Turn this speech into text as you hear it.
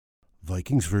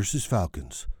Vikings versus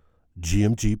Falcons,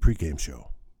 GMG pregame show.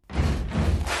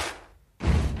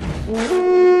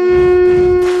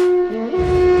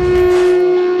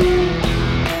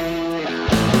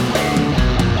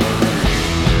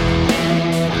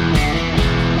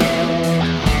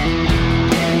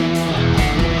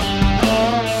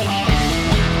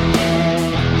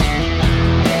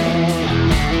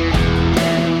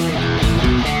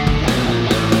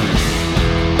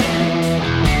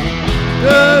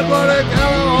 Good morning,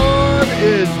 Alan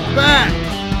is back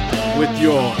with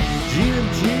your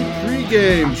GMG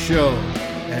pregame show.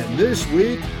 And this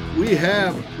week we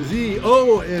have the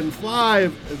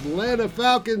 0-5 Atlanta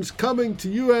Falcons coming to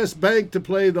US Bank to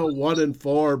play the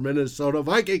 1-4 Minnesota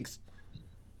Vikings.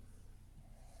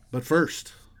 But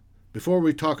first, before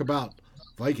we talk about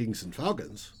Vikings and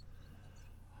Falcons,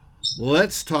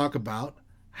 let's talk about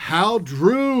how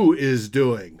Drew is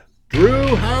doing.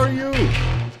 Drew, how are you?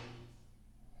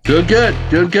 Doing good.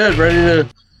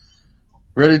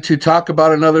 Ready to talk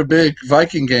about another big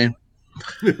Viking game.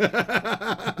 Hey,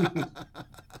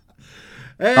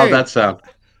 How'd that sound?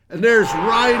 And there's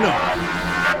Rhino.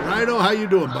 Rhino, how you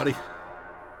doing, buddy?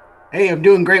 Hey, I'm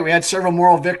doing great. We had several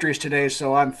moral victories today,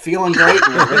 so I'm feeling great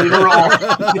and we're ready to roll.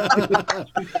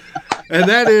 And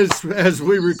that is as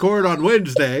we record on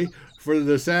Wednesday for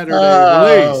the Saturday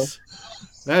release.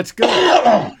 That's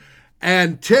good.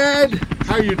 And Ted,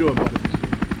 how you doing, buddy?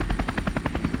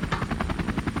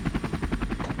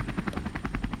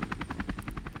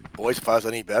 Boys, if I was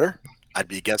any better, I'd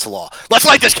be against the law. Let's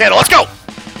light this candle. Let's go.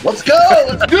 Let's go.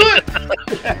 Let's do it.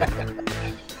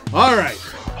 All right.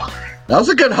 That was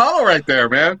a good hollow right there,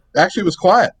 man. Actually, it was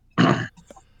quiet.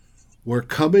 We're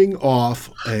coming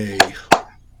off a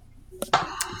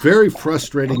very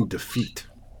frustrating defeat.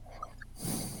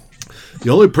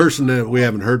 The only person that we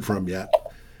haven't heard from yet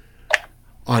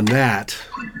on that,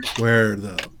 where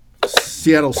the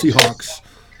Seattle Seahawks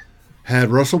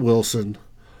had Russell Wilson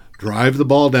drive the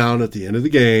ball down at the end of the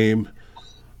game,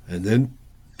 and then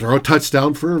throw a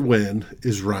touchdown for a win,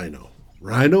 is Rhino.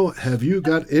 Rhino, have you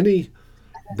got any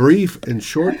brief and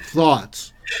short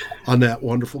thoughts on that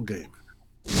wonderful game?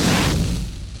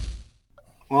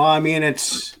 Well, I mean,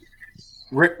 it's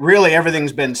really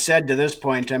everything's been said to this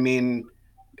point. I mean,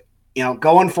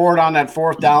 going forward on that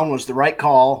fourth down was the right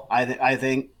call. I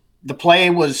think the play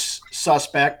was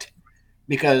suspect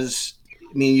because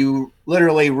you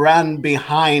literally run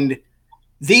behind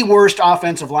the worst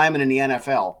offensive lineman in the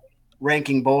NFL,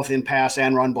 ranking both in pass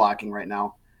and run blocking right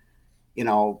now.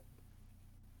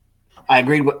 I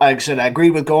agreed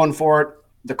with going for it.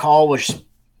 The call was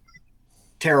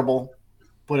terrible,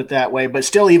 put it that way. But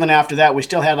still, even after that, we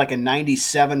still had like a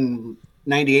 97,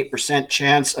 98%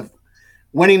 chance of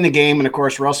winning the game. And, of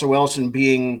course, Russell Wilson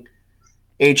being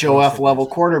HOF level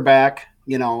quarterback,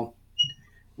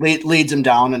 leads him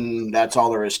down, and that's all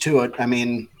there is to it. I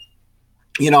mean,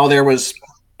 there was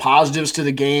positives to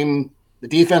the game. The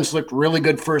defense looked really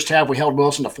good first half. We held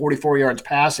Wilson to 44 yards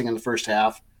passing in the first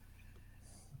half,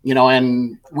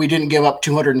 and we didn't give up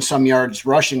 200 and some yards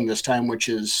rushing this time, which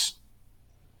is,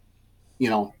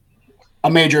 a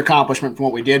major accomplishment from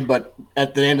what we did. But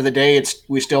at the end of the day,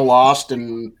 we still lost,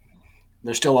 and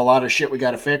there's still a lot of shit we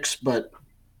got to fix, but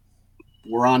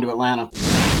we're on to Atlanta.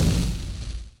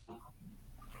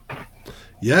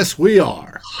 Yes, we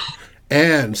are.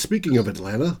 And speaking of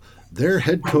Atlanta, their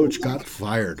head coach got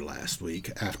fired last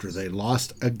week after they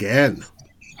lost again.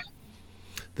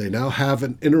 They now have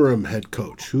an interim head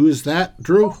coach. Who is that,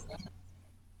 Drew?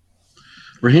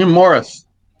 Raheem Morris.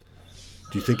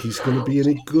 Do you think he's going to be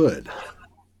any good?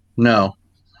 No.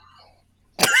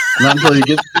 Not until you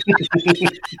get.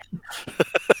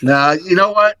 Now, you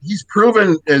know what? He's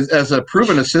proven as a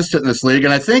proven assistant in this league,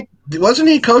 and I think wasn't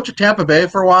he coach at Tampa Bay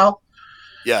for a while?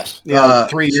 Yes. Yeah,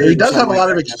 3 years. So he does have a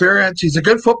lot of experience. He's a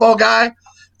good football guy.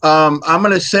 I'm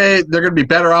going to say they're going to be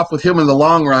better off with him in the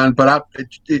long run, but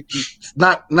it's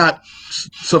not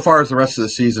so far as the rest of the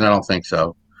season. I don't think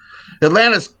so.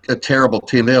 Atlanta's a terrible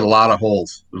team. They had a lot of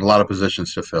holes and a lot of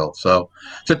positions to fill, so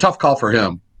it's a tough call for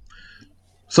him.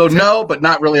 So no, but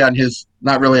not really on his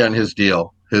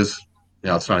deal. It's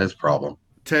not his problem.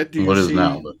 Ted, do you see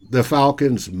the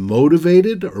Falcons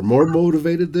motivated or more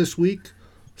motivated this week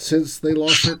since they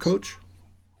lost their coach?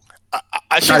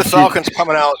 I see the Falcons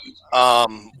coming out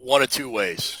one of two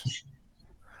ways.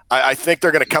 I think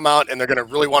they're going to come out and they're going to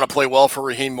really want to play well for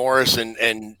Raheem Morris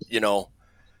and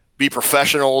be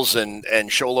professionals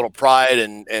and show a little pride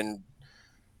and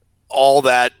all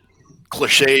that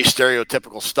cliche,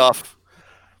 stereotypical stuff.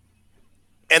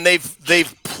 And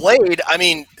they've played. I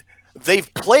mean,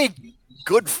 they've played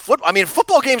good football. I mean,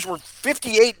 football games were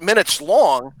 58 minutes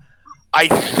long I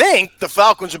think the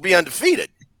Falcons would be undefeated,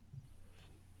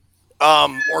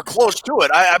 or close to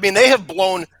it. I mean, they have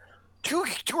blown two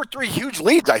or three huge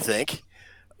leads, I think.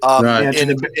 Right. Yeah,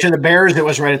 to the Bears, it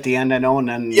was right at the end, I know, and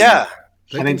then yeah,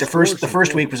 I think the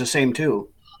first week was the same too.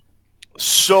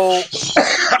 So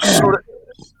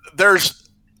there's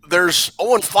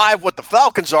 0-5 what the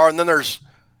Falcons are, and then there's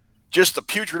just the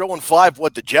putrid 0-5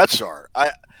 what the Jets are.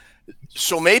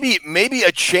 So maybe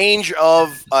a change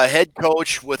of a head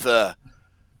coach with a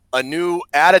new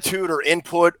attitude or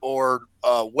input or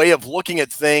a way of looking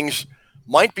at things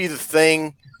might be the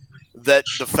thing that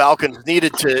the Falcons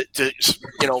needed to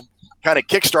kind of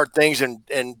kickstart things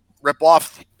and rip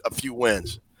off a few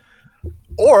wins,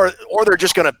 or they're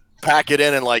just going to pack it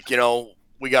in and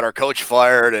we got our coach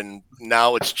fired and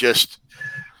now it's just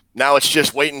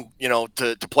waiting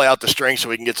to play out the string so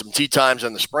we can get some tee times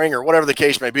in the spring or whatever the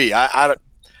case may be. I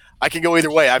can go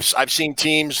either way. I've seen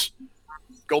teams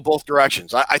go both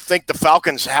directions. I think the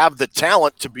Falcons have the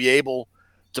talent to be able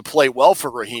to play well for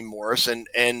Raheem Morris,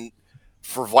 and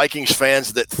for Vikings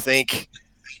fans that think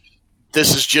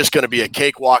this is just going to be a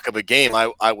cakewalk of a game,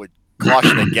 I would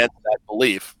caution against that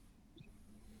belief.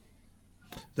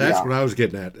 That's what I was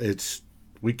getting at.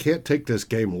 We can't take this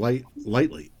game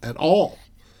lightly at all,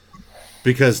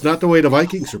 because not the way the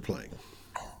Vikings are playing.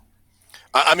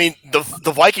 I mean,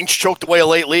 the Vikings choked away a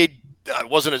late lead. It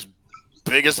wasn't as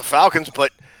big as the Falcons,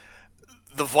 but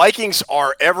the Vikings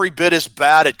are every bit as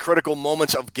bad at critical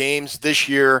moments of games this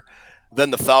year than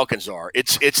the Falcons are.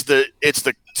 It's the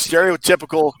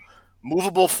stereotypical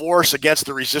movable force against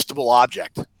the resistible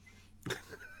object.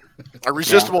 A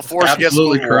resistible force against the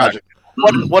movable object.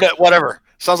 Whatever.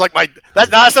 Sounds like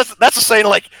that's a saying,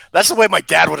 like that's the way my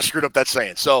dad would have screwed up that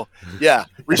saying. So yeah,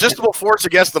 resistible force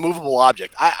against the movable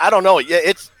object. I don't know.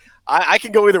 Yeah, I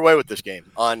can go either way with this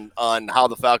game on how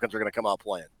the Falcons are going to come out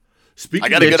playing. I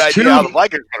got a good idea how the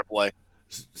Vikings are going to play.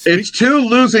 It's two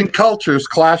losing cultures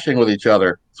clashing with each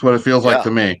other. That's what it feels like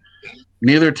to me.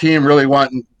 Neither team really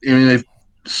they've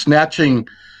snatching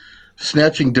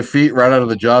defeat right out of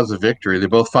the jaws of victory. They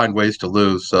both find ways to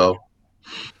lose. So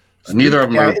neither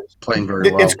of them are playing very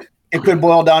well. It could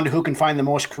boil down to who can find the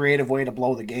most creative way to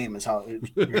blow the game. Is how it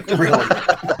really.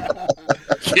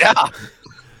 Yeah.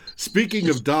 Speaking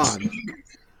of Don,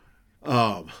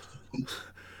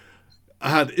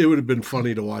 it would have been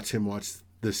funny to watch him watch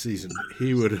this season.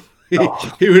 He would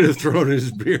have thrown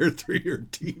his beer through your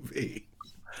TV.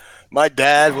 My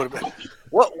dad would have been.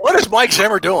 What is Mike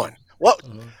Zimmer doing?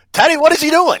 Teddy, what is he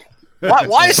doing?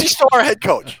 Why is he still our head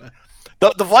coach?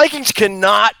 The Vikings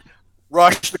cannot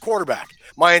rush the quarterback.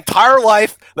 My entire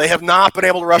life, they have not been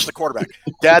able to rush the quarterback.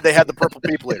 Dad, they had the Purple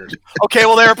People Eaters. Okay,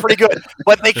 well, they were pretty good,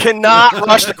 but they cannot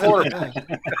rush the quarterback.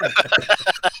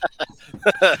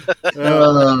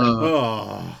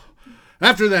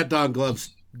 After that Don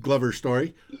Glover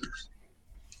story,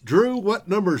 Drew, what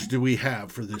numbers do we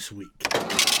have for this week?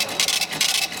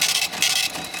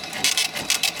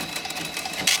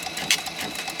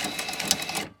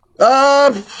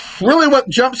 Really what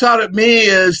jumps out at me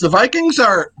is the Vikings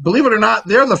are, believe it or not,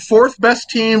 they're the fourth best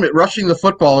team at rushing the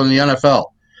football in the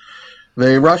NFL.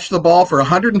 They rush the ball for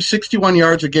 161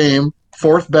 yards a game,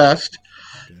 fourth best.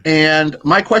 And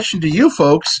my question to you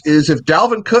folks is, if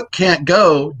Dalvin Cook can't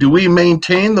go, do we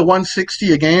maintain the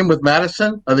 160 a game with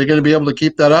Madison? Are they going to be able to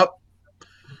keep that up?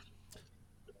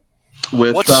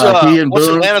 With he and Boone? What's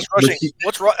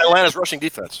Atlanta's rushing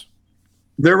defense?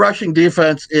 Their rushing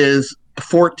defense is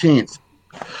 14th.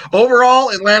 Overall,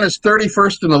 Atlanta's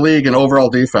 31st in the league in overall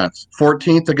defense,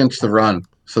 14th against the run.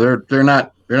 So they're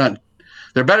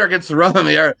better against the run than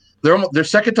they are. They're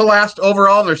second to last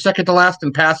overall, and they're second to last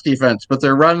in pass defense, but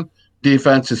their run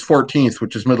defense is 14th,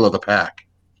 which is middle of the pack.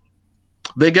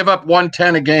 They give up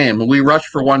 110 a game, and we rush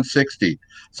for 160.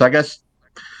 So I guess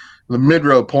the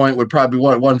mid-road point would probably be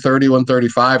 130,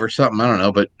 135 or something. I don't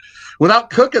know. But without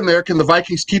Cook in there, can the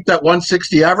Vikings keep that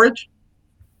 160 average?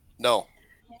 No.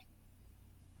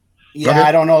 Yeah,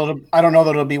 I don't know that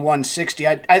it'll be 160.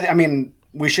 I mean,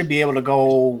 we should be able to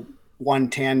go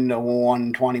 110 to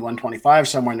 120, 125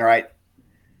 somewhere in there. I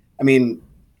mean,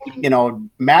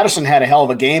 Madison had a hell of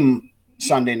a game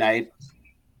Sunday night,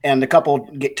 and a couple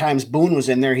times Boone was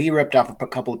in there. He ripped off a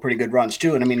couple of pretty good runs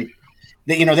too. And I mean,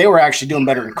 they were actually doing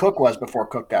better than Cook was before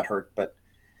Cook got hurt. But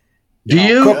do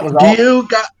you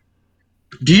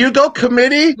go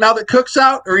committee now that Cook's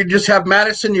out, or you just have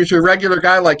Madison as your regular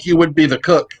guy like he would be the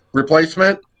Cook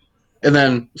replacement, and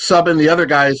then sub in the other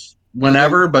guys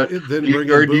whenever? But do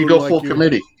you go full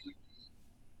committee?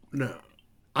 No,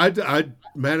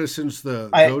 Madison's the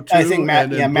I go-to. think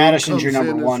Madison's your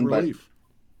number one, but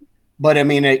But I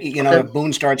mean, if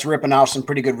Boone starts ripping off some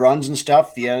pretty good runs and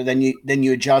stuff, then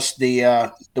you adjust the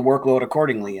workload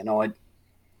accordingly. I'd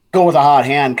go with a hot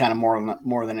hand kind of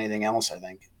more than anything else, I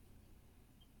think.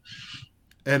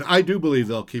 And I do believe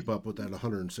they'll keep up with that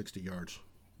 160 yards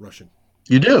rushing.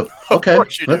 You do? Okay. Of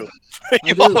course you do.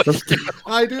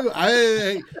 I do.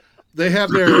 They have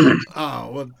their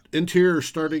interior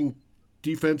starting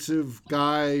defensive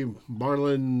guy,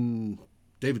 Marlon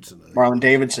Davidson. Marlon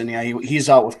Davidson, he's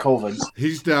out with COVID.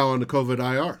 He's down on the COVID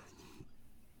IR.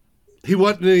 He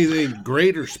wasn't anything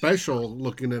great or special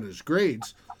looking at his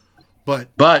grades, but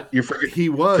you're he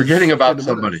was forgetting about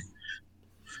somebody.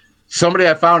 Somebody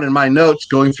I found in my notes,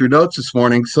 going through notes this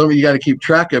morning, somebody you got to keep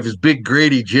track of is Big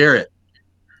Grady Jarrett.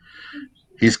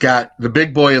 He's got the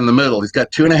big boy in the middle. He's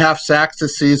got 2.5 sacks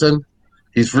this season.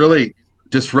 He's really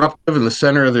disruptive in the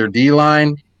center of their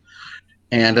D-line.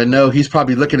 And I know he's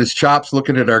probably licking his chops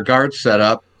looking at our guard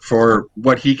setup for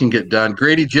what he can get done.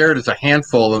 Grady Jarrett is a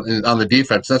handful on the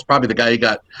defense. That's probably the guy you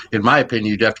got, in my opinion,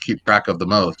 you'd have to keep track of the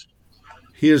most.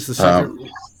 He is the second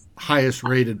highest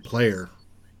rated player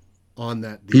on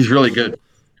that defense. He's really good.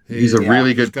 He's a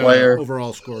really good player.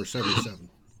 Overall score 77.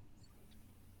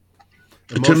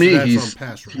 To me,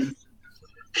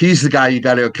 he's the guy you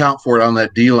got to account for it on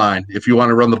that D line if you want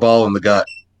to run the ball in the gut.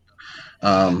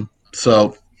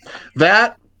 So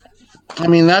that, I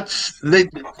mean,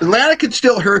 Atlanta could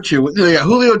still hurt you. They got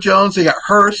Julio Jones, they got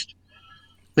Hurst,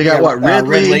 they got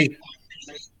Ridley,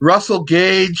 Russell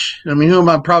Gage. I mean, who am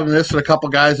I probably missing a couple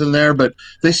guys in there, but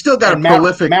they still got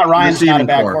prolific. Matt Ryan's not a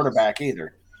bad core. Quarterback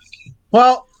either.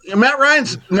 Well, Matt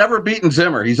Ryan's never beaten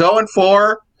Zimmer. He's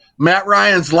 0-4. Matt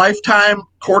Ryan's lifetime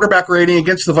quarterback rating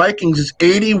against the Vikings is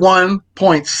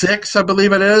 81.6, I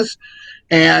believe it is.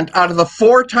 And out of the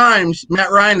 4 times Matt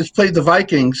Ryan has played the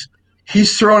Vikings,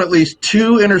 he's thrown at least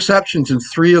 2 interceptions in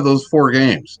 3 of those 4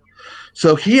 games.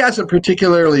 So he hasn't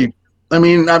particularly – I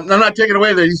mean, I'm not taking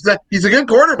away that he's a good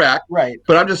quarterback. Right.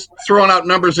 But I'm just throwing out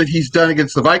numbers that he's done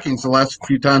against the Vikings the last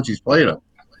few times he's played them.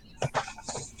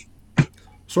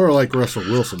 Sort of like Russell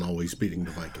Wilson always beating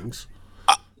the Vikings.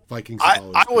 Vikings have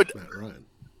always beat Matt Ryan.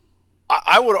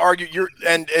 I would argue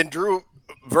and Drew,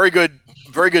 very good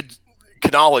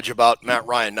knowledge about Matt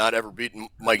Ryan not ever beating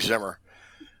Mike Zimmer.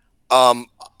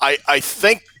 I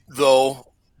think though,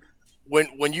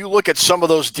 when you look at some of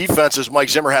those defenses Mike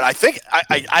Zimmer had, I think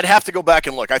I'd have to go back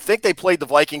and look. I think they played the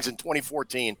Vikings in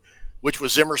 2014, which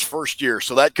was Zimmer's first year,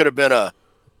 so that could have been a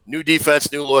new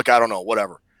defense, new look. I don't know,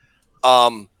 whatever.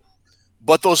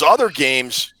 But those other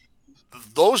games,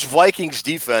 those Vikings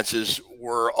defenses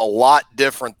were a lot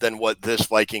different than what this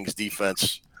Vikings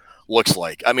defense looks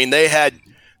like. I mean, they had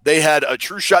a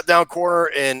true shutdown corner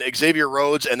in Xavier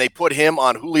Rhodes, and they put him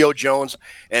on Julio Jones,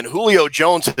 and Julio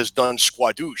Jones has done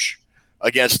squadouche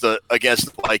against the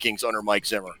Vikings under Mike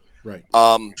Zimmer. Right.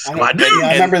 I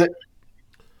remember that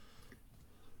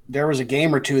there was a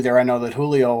game or two there. I know that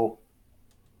Julio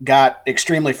got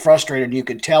extremely frustrated. You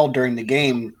could tell during the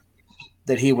game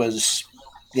that he was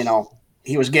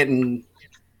getting,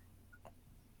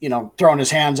 throwing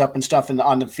his hands up and stuff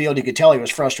on the field. You could tell he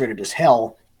was frustrated as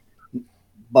hell.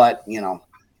 But, and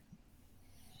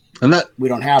that we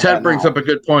don't have Ted that brings now. up a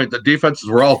good point. The defenses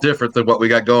were all different than what we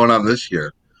got going on this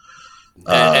year.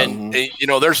 And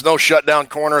there's no shutdown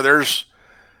corner. There's,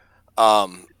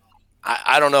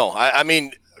 I don't know. I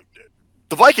mean,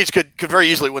 the Vikings could very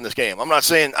easily win this game. I'm not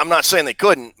saying they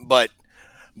couldn't, but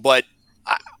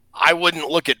I wouldn't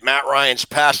look at Matt Ryan's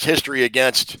past history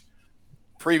against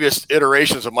previous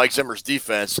iterations of Mike Zimmer's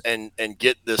defense and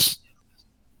get this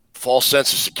false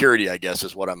sense of security, I guess,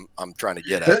 is what I'm trying to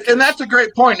get at. And that's a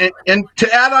great point. And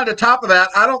to add on to top of that,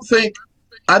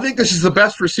 I think this is the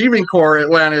best receiving core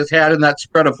Atlanta has had in that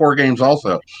spread of 4 games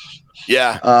also.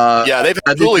 Yeah. They've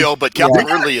had Julio, but Calvin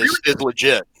Ridley is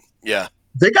legit. Yeah.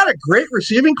 They got a great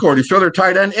receiving core to throw their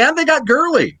tight end, and they got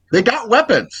Gurley. They got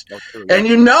weapons. And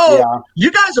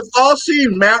you guys have all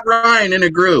seen Matt Ryan in a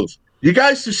groove. You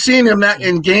guys have seen him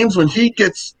in games when he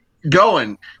gets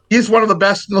going. He's one of the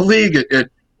best in the league at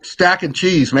stacking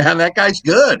cheese, man. That guy's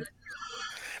good.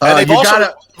 And they've also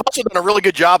done a really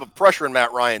good job of pressuring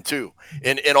Matt Ryan too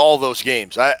in all those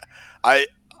games. I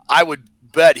would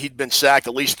bet he'd been sacked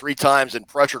at least 3 times and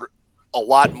pressured a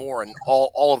lot more in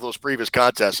all of those previous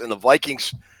contests. And the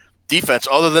Vikings defense,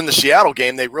 other than the Seattle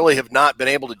game, they really have not been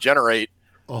able to generate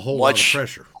a whole lot of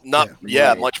pressure.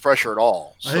 Much pressure at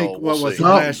all. I think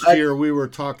last year we were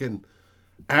talking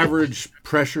average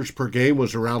pressures per game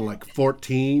was around like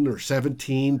 14 or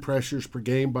 17 pressures per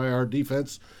game by our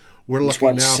defense. We're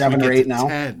looking now 7 or 8 now.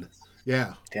 10.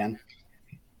 Yeah. 10.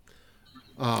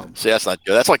 See, that's not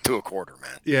good. That's like 2 a quarter,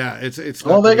 man. Yeah, it's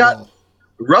well, they got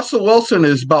Russell Wilson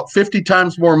is about 50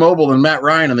 times more mobile than Matt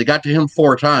Ryan, and they got to him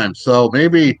 4 times. So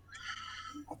maybe,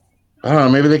 I don't know,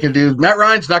 maybe they can do. Matt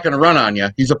Ryan's not going to run on you.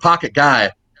 He's a pocket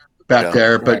guy back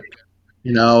there, but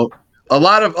a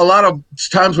lot of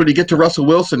times when you get to Russell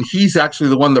Wilson, he's actually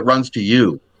the one that runs to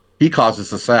you. He causes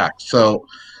the sack. So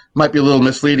it might be a little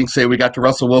misleading to say we got to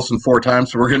Russell Wilson 4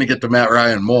 times, so we're going to get to Matt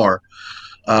Ryan more.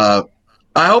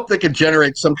 I hope they can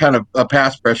generate some kind of a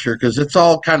pass pressure because it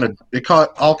all kind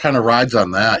of rides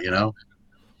on that,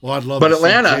 Well, I'd love But to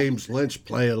Atlanta- see James Lynch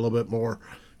play a little bit more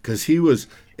because he was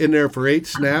in there for 8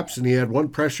 snaps and he had 1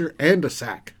 pressure and a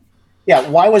sack. Yeah,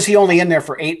 why was he only in there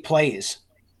for 8 plays?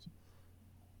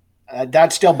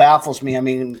 That still baffles me. I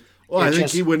mean, Well, I think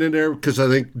he went in there because I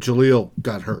think Jaleel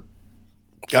got hurt.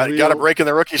 Got to break in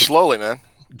the rookie slowly, man.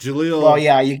 Jaleel. Well,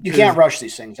 yeah, you can't rush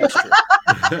these things. That's true.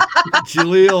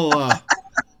 Jaleel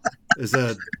is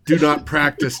a do not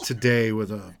practice today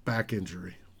with a back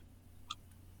injury.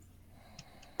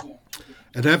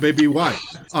 And that may be why.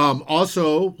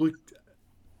 Also,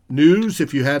 news,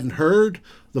 if you hadn't heard,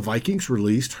 the Vikings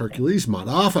released Hercules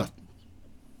Mataafa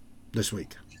this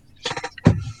week.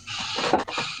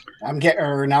 Has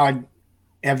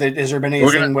there been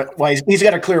anything? Well, he's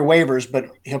got to clear waivers, but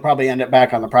he'll probably end up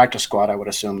back on the practice squad, I would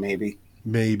assume, maybe.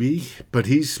 Maybe, but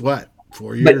he's 4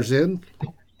 years in?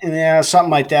 Yeah,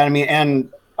 something like that. I mean,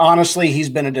 and honestly, he's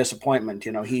been a disappointment.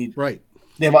 Right.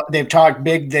 They've talked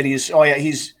big that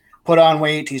he's put on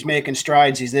weight, he's making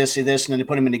strides, he's this, and then they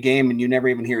put him in the game, and you never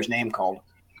even hear his name called.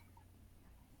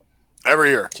 Every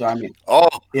year. So I mean,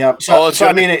 yeah.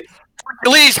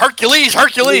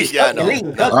 Hercules. Yeah, no.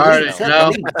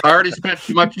 I already spent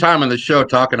too much time on the show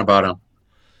talking about him.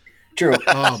 True.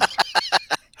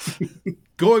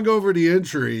 Going over the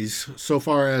injuries so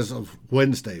far as of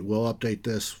Wednesday, we'll update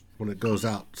this when it goes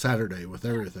out Saturday with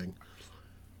everything.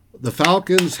 The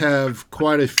Falcons have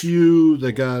quite a few.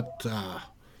 They got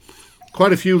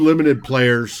quite a few limited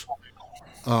players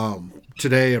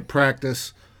today at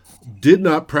practice. Did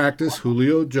not practice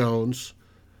Julio Jones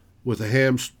with a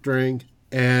hamstring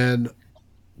and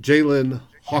Jalen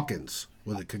Hawkins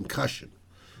with a concussion.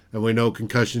 And we know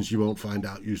concussions you won't find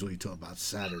out usually until about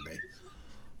Saturday,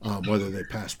 whether they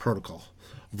pass protocol.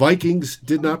 Vikings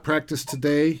did not practice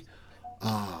today.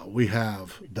 We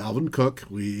have Dalvin Cook.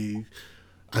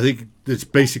 I think it's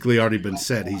basically already been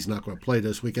said he's not going to play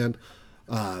this weekend.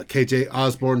 KJ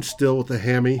Osborne still with the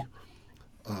hammy.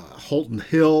 Holton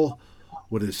Hill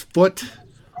with his foot.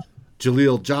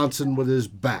 Jaleel Johnson with his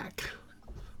back.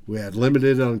 We had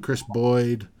limited on Chris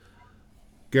Boyd.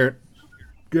 Garrett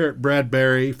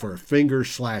Bradbury for a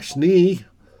finger/knee.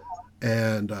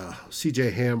 And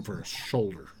CJ Ham for a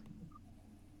shoulder.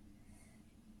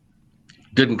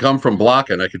 Didn't come from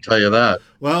blocking, I can tell you that.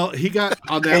 Well, he got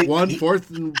on that 4th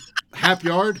and half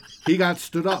yard, he got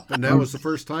stood up, and that was the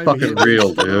first time. Fucking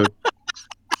real, dude.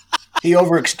 He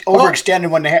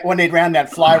overextended when they ran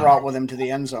that fly route with him to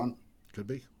the end zone. Could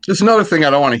be. There's another thing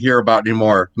I don't want to hear about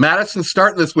anymore. Madison's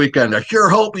starting this weekend. I sure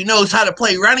hope he knows how to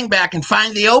play running back and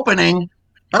find the opening.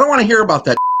 I don't want to hear about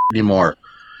that anymore.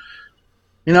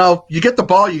 You get the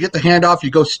ball, you get the handoff, you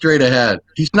go straight ahead.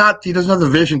 He doesn't have the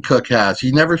vision Cook has.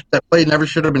 That play never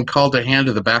should have been called a hand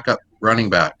to the backup running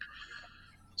back.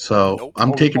 So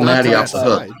I'm taking Matty off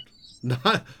the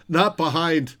hook. Not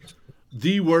behind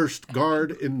the worst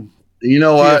guard in You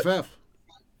know what? PFF.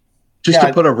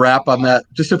 To put a wrap on that,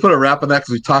 because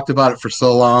we talked about it for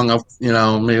so long,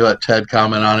 maybe let Ted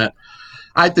comment on it.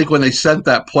 I think when they sent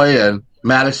that play in,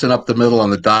 Madison up the middle on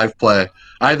the dive play,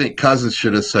 I think Cousins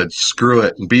should have said, screw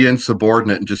it, and be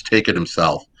insubordinate and just take it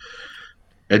himself.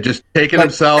 And just take it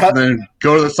himself and then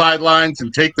go to the sidelines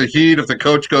and take the heat. If the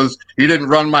coach goes, he didn't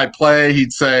run my play,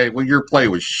 he'd say, well, your play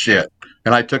was shit.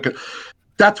 And I took it.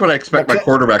 That's what I expect my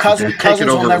quarterback to do.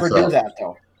 Cousins will never do that,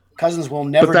 though. Cousins will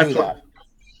never do that.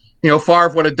 Favre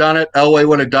would have done it. Elway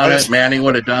would have done it. Manning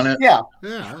would have done it. Yeah.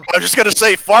 I was just going to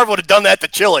say, Favre would have done that to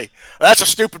Chile. That's a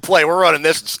stupid play. We're running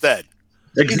this instead.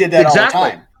 He did that all the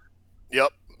time. Yep.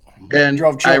 And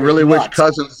I really wish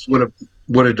Cousins would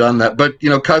have done that. But,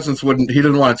 Cousins wouldn't. He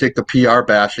didn't want to take the PR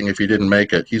bashing if he didn't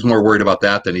make it. He's more worried about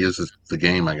that than he is the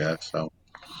game, I guess. So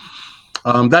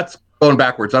that's going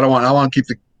backwards. I want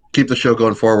to keep the show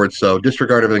going forward. So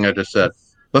disregard everything I just said.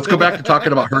 Let's go back to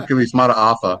talking about Hercules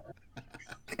Mataafa.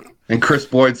 And Chris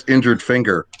Boyd's injured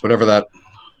finger, whatever that.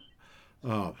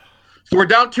 Oh. So we're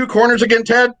down 2 corners again,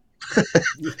 Ted?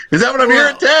 Is that what I'm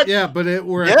hearing, Ted? Yeah, but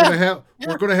we're going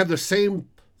to have the same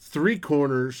 3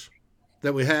 corners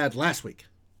that we had last week.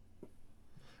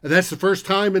 And that's the first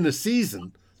time in the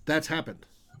season that's happened,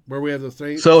 where we have the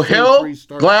same. So same Hill, 3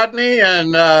 starters. Gladney,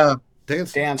 and Dan.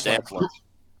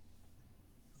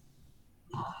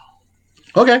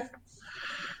 Okay.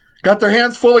 Got their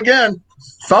hands full again.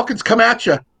 Falcons come at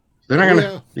you. They're not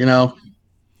going to,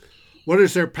 What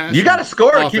is their pass? You got to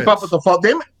score to keep up with the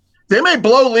Falcons. They may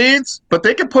blow leads, but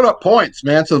they can put up points,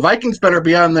 man. So the Vikings better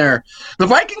be on there. The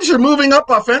Vikings are moving up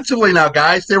offensively now,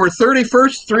 guys. They were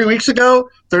 31st 3 weeks ago.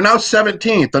 They're now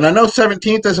 17th. And I know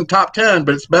 17th isn't top 10,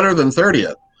 but it's better than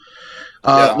 30th.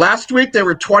 Last week, they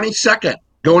were 22nd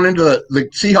going into the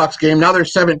Seahawks game. Now they're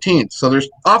 17th. So there's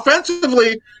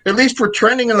offensively, at least we're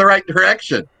trending in the right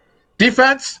direction.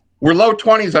 Defense, we're low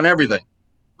 20s on everything.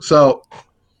 So...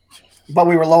 But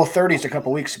we were low 30s a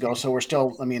couple weeks ago, so we're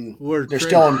still. I mean, there's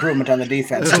still improvement on the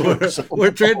defense.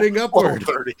 We're trending upward.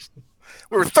 30s.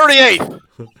 We were 38th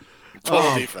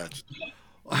total defense.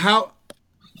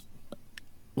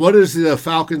 What does the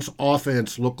Falcons'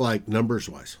 offense look like numbers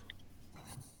wise?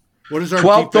 What is our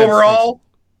 12th overall?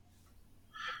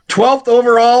 12th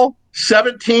overall,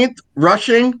 17th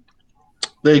rushing.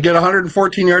 They get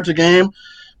 114 yards a game.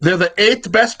 They're the 8th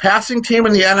best passing team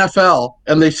in the NFL,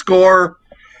 and they score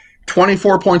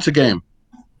 24 points a game.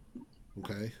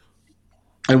 Okay.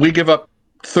 And we give up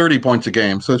 30 points a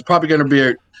game. So it's probably going to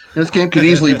be this game could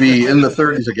easily be in the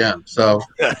 30s again. So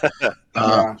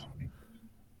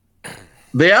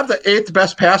they have the 8th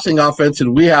best passing offense,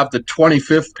 and we have the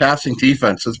 25th passing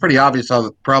defense. So it's pretty obvious how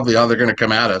they're going to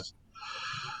come at us.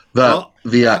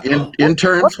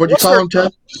 Interns, what do you call them,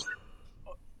 Ted?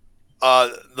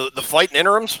 The fighting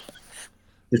interims?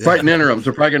 The fighting interims.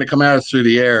 They're probably going to come at us through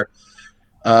the air.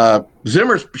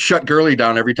 Zimmer's shut Gurley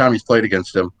down every time he's played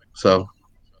against him. So,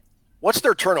 what's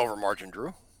their turnover margin,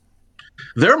 Drew?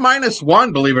 They're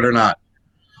 -1, believe it or not,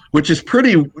 which is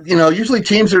pretty. Usually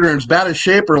teams that are in as bad a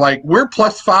shape are like we're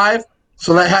 +5,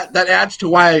 so that adds to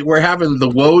why we're having the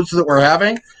woes that we're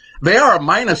having. They are a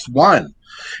 -1.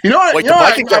 You know what? Wait, the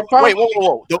Vikings are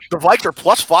whoa. The Vikings are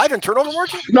 +5 in turnover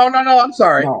margin? No. I'm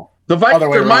sorry. No. The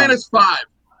Vikings are -5,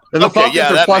 and the Falcons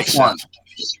are +1.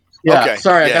 Yeah, okay,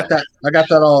 sorry, yeah. I got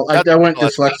that all. I went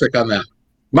dyslexic on that.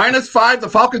 -5, the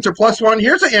Falcons are +1.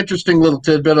 Here's an interesting little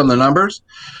tidbit on the numbers.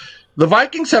 The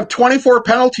Vikings have 24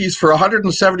 penalties for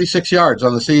 176 yards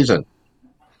on the season.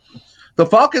 The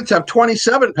Falcons have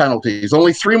 27 penalties,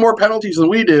 only 3 more penalties than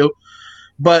we do,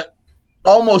 but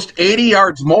almost 80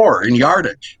 yards more in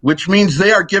yardage, which means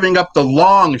they are giving up the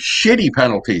long, shitty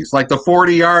penalties, like the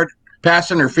 40-yard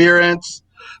pass interference.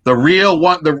 The real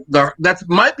one, that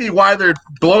might be why they're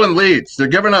blowing leads. They're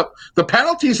giving up the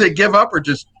penalties they give up are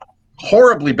just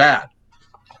horribly bad.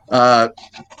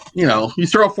 You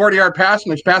throw a 40-yard pass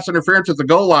and there's pass interference at the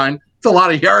goal line. It's a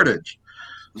lot of yardage.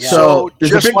 Yeah. So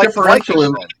there's a big differential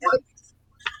in.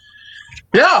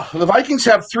 Yeah, the Vikings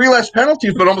have 3 less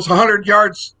penalties, but almost 100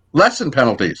 yards less in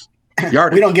penalties.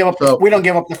 Yardage. We don't give up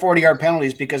the 40-yard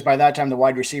penalties because by that time the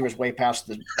wide receivers way past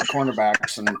the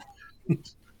cornerbacks and.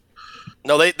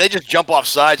 No, they just jump off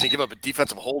sides and give up a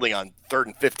defensive holding on 3rd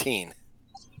and 15.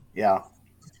 Yeah.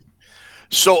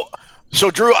 So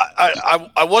Drew,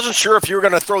 I wasn't sure if you were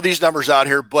going to throw these numbers out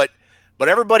here, but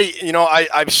everybody,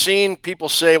 I've seen people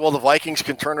say, well, the Vikings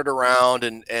can turn it around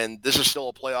and this is still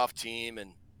a playoff team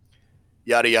and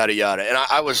yada yada yada. And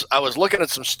I was looking at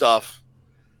some stuff,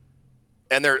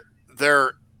 and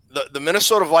the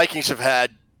Minnesota Vikings have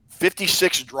had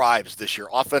 56 drives this year,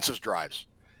 offensive drives.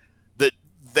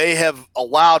 They have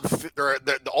allowed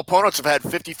the opponents have had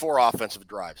 54 offensive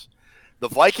drives. The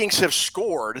Vikings have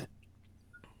scored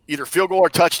either field goal or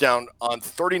touchdown on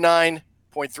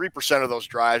 39.3% of those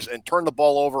drives and turned the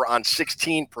ball over on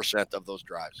 16% of those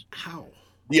drives. How?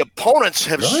 The opponents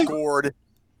have scored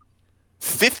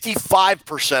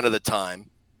 55% of the time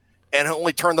and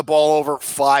only turned the ball over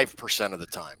 5% of the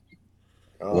time.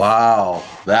 Wow,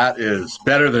 that is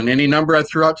better than any number I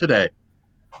threw out today.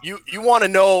 You want to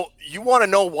know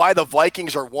why the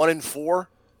Vikings are 1-4?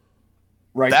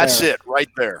 That's it right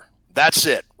there. That's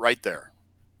it right there.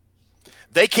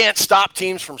 They can't stop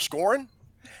teams from scoring,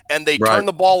 and they turn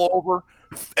the ball over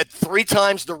at 3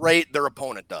 times the rate their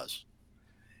opponent does.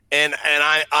 And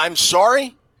I'm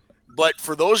sorry, but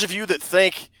for those of you that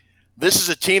think this is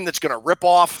a team that's going to rip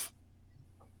off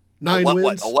 9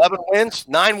 wins, 11 wins,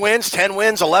 9 wins, 10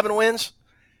 wins, 11 wins.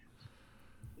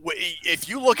 If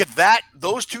you look at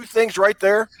those 2 things right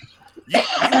there, you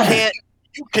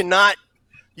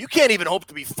can't even hope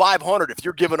to be 500 if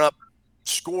you're giving up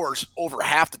scores over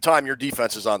half the time your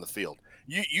defense is on the field.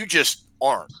 You just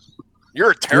aren't. You're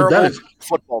a terrible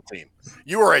football team.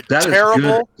 You are a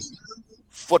terrible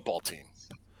football team.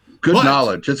 Good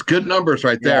knowledge. It's good numbers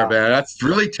right there, man. That's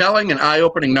really telling and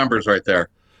eye-opening numbers right there.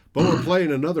 But we're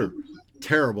playing another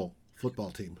terrible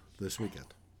football team this weekend.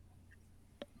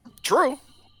 True.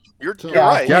 You're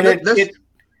right. Yeah,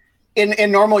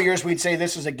 in normal years, we'd say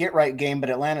this is a get right game, but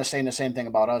Atlanta's saying the same thing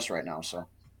about us right now. So,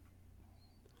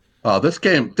 this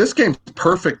game's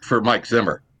perfect for Mike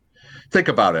Zimmer. Think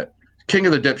about it. King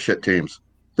of the dipshit teams.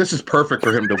 This is perfect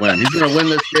for him to win. He's going to win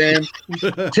this game.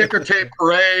 Ticker tape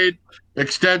parade,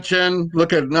 extension.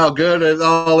 Look at how good it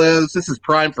all is. This is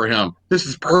prime for him. This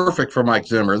is perfect for Mike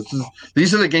Zimmer.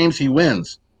 These are the games he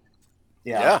wins.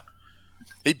 Yeah.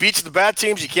 He beats the bad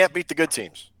teams. You can't beat the good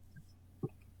teams.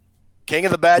 King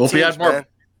of the bad teams, man. If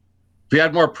he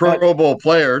had more Pro Bowl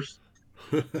players.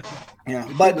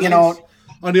 Yeah, but, you know.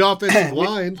 On the offensive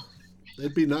line,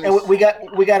 it'd be nice. And we got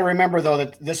to remember, though,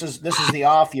 that this is the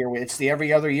off year. It's the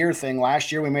every other year thing.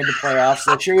 Last year we made the playoffs.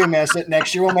 This year we miss it.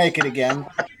 Next year we'll make it again.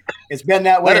 It's been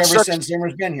that way ever since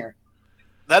Zimmer's been here.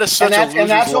 That is such a loser's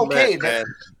that's lament, okay. man.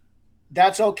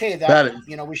 That's okay.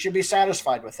 We should be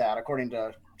satisfied with that, according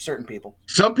to certain people.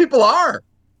 Some people are,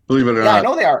 believe it or not. Yeah, I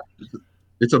know they are.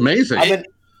 It's amazing.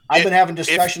 I've been having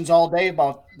discussions all day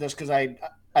about this because I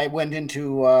went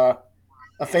into a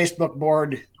Facebook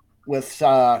board with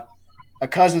a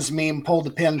Cousins meme, pulled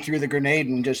the pin through the grenade,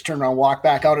 and just turned around and walked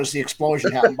back out as the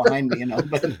explosion happened behind me. You know,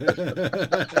 but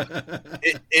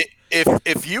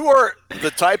if you are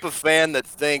the type of fan that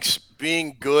thinks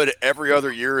being good every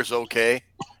other year is okay,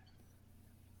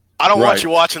 I don't want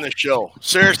you watching this show.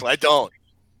 Seriously, I don't.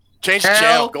 Change the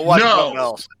channel. Go watch something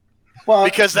else. Well,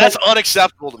 because that's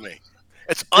unacceptable to me.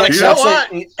 It's unacceptable.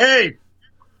 You know what? Hey,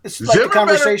 it's like the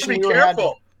conversation we were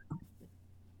having.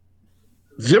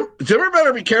 Zimmer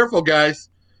better be careful, guys.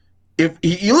 If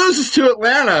he loses to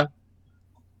Atlanta,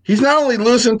 he's not only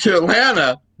losing to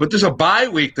Atlanta, but there's a bye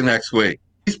week the next week.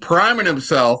 He's priming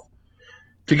himself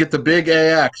to get the big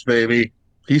AX, baby.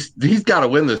 He's got to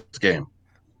win this game.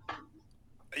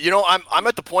 You know, I'm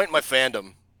at the point in my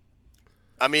fandom.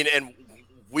 I mean, and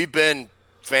we've been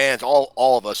fans, all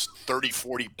of us, 30,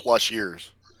 40 plus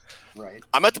years. Right.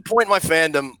 I'm at the point in my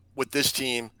fandom with this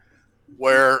team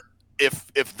where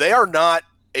if they are not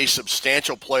a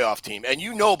substantial playoff team, and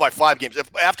you know by 5 games,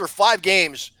 if after 5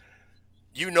 games,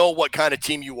 you know what kind of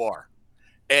team you are.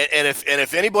 And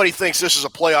if anybody thinks this is a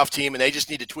playoff team and they just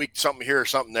need to tweak something here or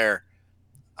something there,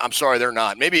 I'm sorry, they're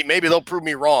not. Maybe they'll prove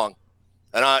me wrong.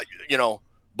 And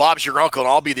Bob's your uncle, and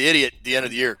I'll be the idiot at the end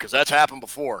of the year because that's happened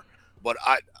before. But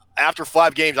after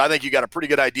 5 games, I think you got a pretty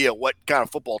good idea what kind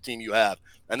of football team you have,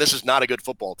 and this is not a good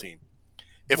football team.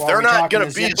 If they're not going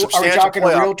to be a substantial playoff team, are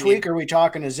we talking a real tweak or are we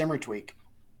talking a Zimmer tweak?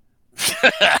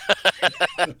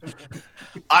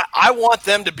 I want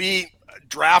them to be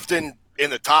drafting in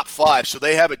the top 5 so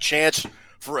they have a chance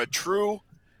for a true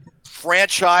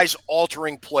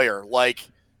franchise-altering player like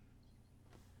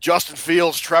Justin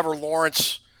Fields, Trevor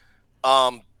Lawrence,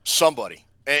 somebody.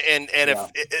 And if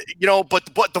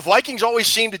but the Vikings always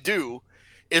seem to do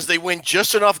is they win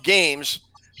just enough games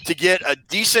to get a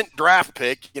decent draft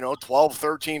pick, 12,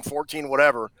 13, 14,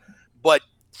 whatever, but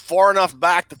far enough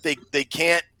back that they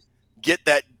can't get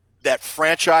that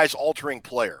franchise-altering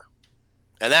player.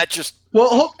 And that just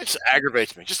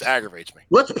aggravates me. Just aggravates me.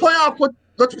 Let's play off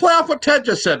what Ted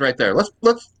just said right there.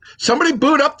 Let's somebody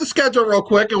boot up the schedule real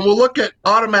quick, and we'll look at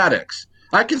automatics.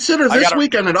 I consider this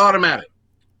weekend an automatic.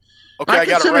 Okay, I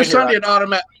consider right Sunday an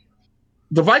automatic.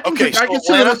 The Vikings, I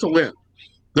consider this a win.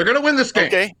 They're going to win this game.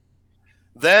 Okay.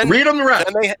 Then read them the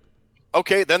rest.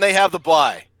 Then they have the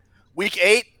bye. Week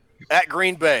 8 at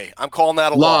Green Bay. I'm calling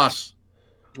that a loss.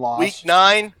 Week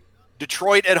 9,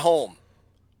 Detroit at home.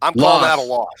 I'm calling that a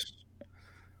loss.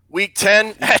 Week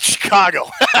 10 at Chicago.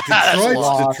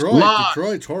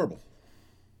 Detroit's horrible.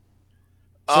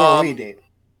 So are we, Dave.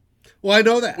 Well, I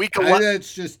know that. Week 11.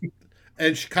 It's just,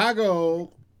 and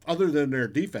Chicago, other than their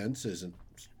defense, isn't.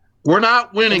 We're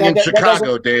not winning in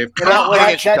Chicago, Dave.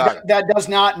 That does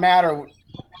not matter.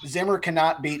 Zimmer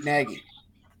cannot beat Nagy.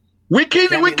 We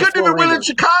couldn't even win in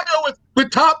Chicago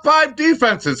with top 5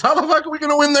 defenses. How the fuck are we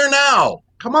going to win there now?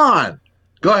 Come on.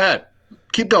 Go ahead.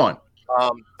 Keep going.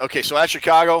 Okay, so at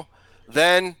Chicago,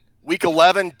 then week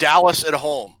 11, Dallas at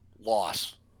home,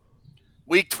 loss.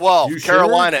 Week 12,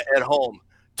 Carolina at home.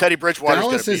 Teddy Bridgewater's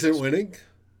going to beat isn't winning,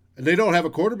 and they don't have a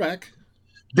quarterback.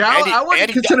 I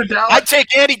wouldn't consider Dallas. I'd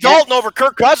take Andy Dalton over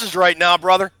Kirk Cousins right now,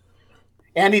 brother.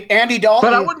 Andy Dalton.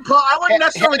 But I wouldn't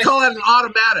necessarily call that an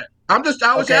automatic. I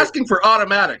was asking for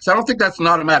automatics. I don't think that's an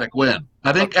automatic win.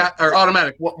 I think or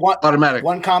automatic. Automatic.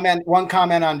 One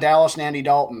comment on Dallas and Andy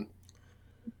Dalton.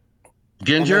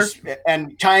 Ginger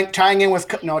and tying in with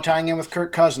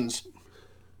Kirk Cousins.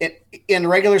 In the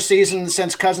regular season,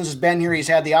 since Cousins has been here, he's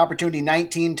had the opportunity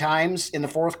 19 times in the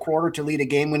fourth quarter to lead a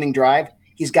game-winning drive.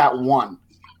 He's got 1.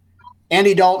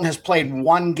 Andy Dalton has played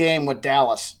 1 game with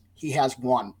Dallas. He has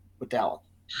 1 with Dallas.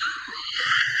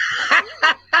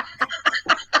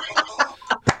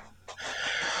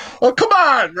 Oh, come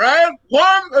on, Ryan.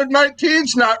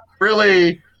 1-19's not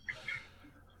really.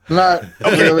 Not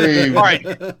really. All right.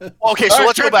 Okay, so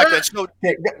let's go back then. So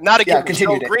not a gimme.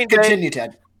 Continue, So Green Bay. continue,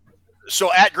 Ted.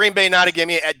 So at Green Bay, not a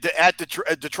gimme. At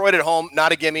Detroit at home,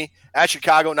 not a gimme. At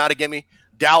Chicago, not a gimme.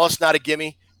 Dallas, not a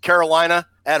gimme. Carolina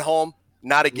at home,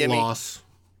 not a gimme. Loss.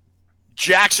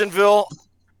 Jacksonville,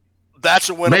 that's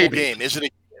a winnable Maybe. game, isn't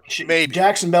it? Maybe.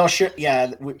 Jacksonville should.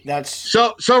 Yeah, that's.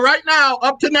 So right now,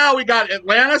 up to now, we got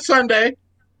Atlanta Sunday.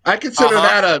 I consider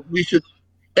that we should,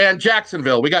 and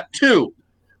Jacksonville. We got 2,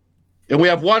 and we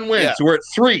have 1 win, so we're at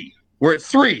 3. We're at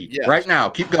 3 right now.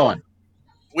 Keep going.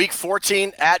 Week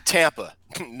 14 at Tampa,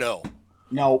 no.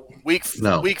 Week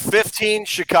 15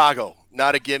 Chicago,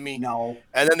 not a gimme. No.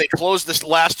 And then they closed this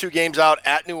last 2 games out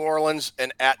at New Orleans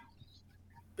and at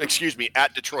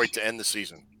Detroit to end the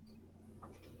season.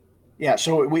 Yeah,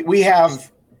 so we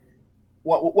have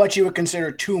what you would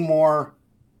consider 2 more.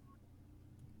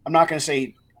 I'm not going to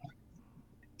say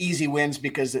easy wins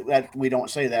because that we don't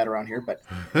say that around here, but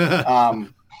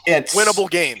it's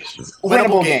winnable games.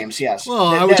 Winnable games, yes. Well,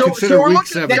 I would consider week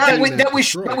 7 that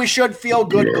we should feel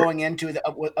good going into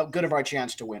a good of our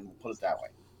chance to win. We'll put it that way.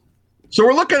 So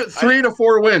we're looking at 3 to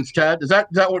 4 wins, Ted. Is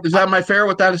that my fair?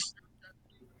 What that is?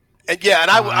 And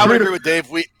I would agree with Dave.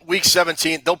 Week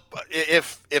 17, they'll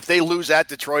if they lose at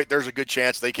Detroit, there's a good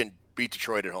chance they can beat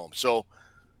Detroit at home. So,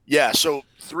 yeah, so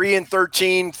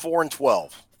 3-13,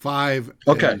 4-12,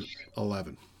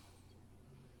 5-11.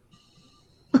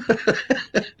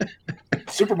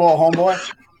 Super Bowl homeboy.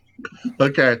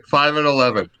 Okay,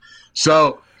 5-11.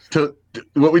 So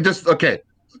what we just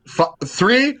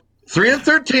 3-13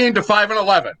 to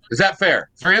 5-11. Is that fair?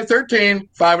 3-13,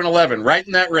 5-11, right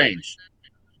in that range.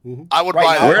 I would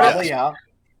buy that. Probably, yeah.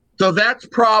 So that's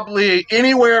probably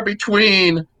anywhere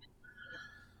between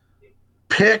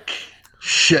pick.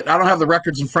 Shit, I don't have the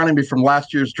records in front of me from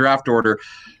last year's draft order.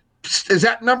 Is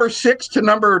that number 6 to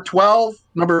number 12?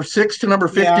 Number 6 to number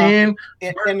 15?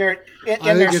 Yeah. In there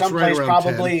someplace, right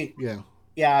probably. 10.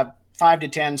 Yeah, 5 to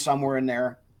 10, somewhere in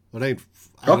there. Well, I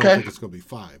don't think it's going to be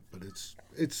 5, but it's.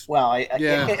 Well,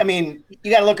 I mean,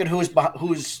 you got to look at who's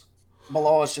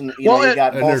below us, and you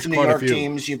got both New York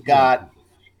teams. You've got,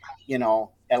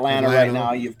 Atlanta right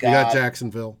now. You got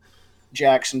Jacksonville.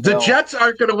 The Jets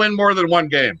aren't going to win more than 1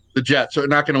 game. The Jets are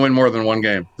not going to win more than 1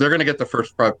 game. They're going to get the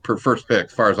first pick,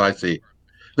 as far as I see.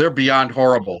 They're beyond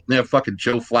horrible. They have fucking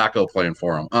Joe Flacco playing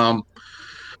for them.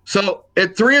 So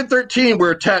at 3-13,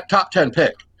 we're a top 10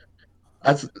 pick.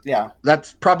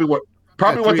 That's probably what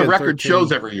the record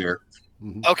shows every year.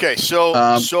 Okay,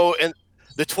 so in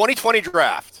the 2020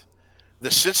 draft, the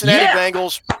Cincinnati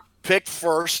Bengals picked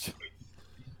first.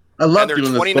 I love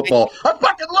doing this football. I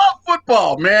fucking love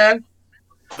football, man.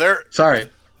 The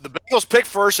Bengals picked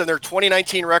first, and their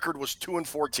 2019 record was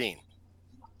 2-14.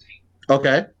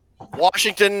 Okay.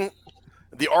 Washington,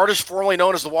 the artist formerly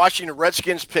known as the Washington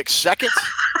Redskins, picked second,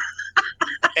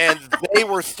 and they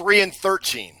were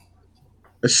 3-13.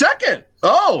 A second?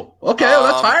 Oh, okay. Well,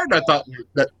 that's higher than I thought.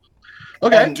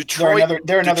 Okay. Detroit,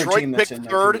 they're another team that's in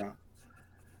third. There.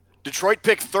 Detroit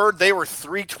picked third. They were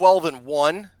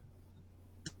 3-12-1.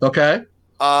 Okay.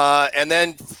 And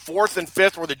then 4th and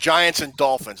 5th were the Giants and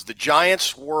Dolphins. The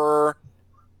Giants were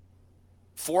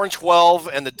 4-12,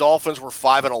 and the Dolphins were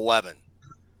 5-11.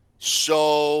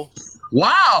 So,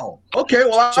 wow. Okay,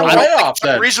 well, I'm way off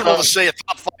then. It's reasonable to say a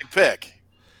top 5 pick.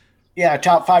 Yeah,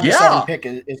 top 5 to 7 pick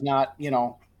is not,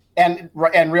 and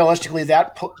realistically,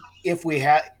 if we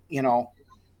had,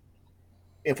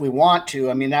 if we want to,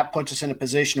 I mean, that puts us in a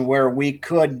position where we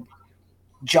could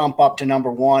jump up to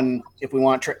number 1 if we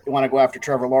want to go after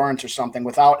Trevor Lawrence or something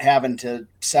without having to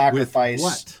sacrifice.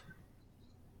 With what?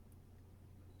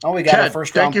 Oh, we got our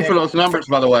first round pick. Thank you for those numbers,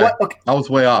 by the way. Okay. I was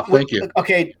way off. Thank you.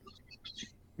 Okay.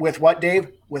 With what,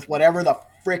 Dave? With whatever the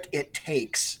frick it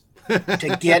takes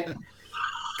to get.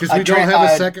 Because we don't have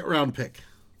a second round pick.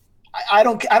 I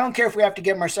don't care if we have to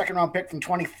give them our second round pick from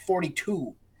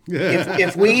 2042.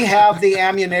 if we have the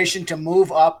ammunition to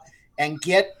move up and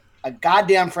get a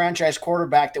goddamn franchise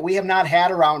quarterback that we have not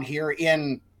had around here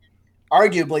in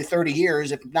arguably 30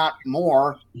 years, if not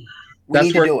more, we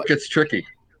need to do it. That's where it gets tricky.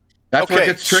 That's where it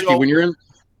gets tricky. When you're in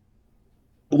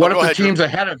what if the teams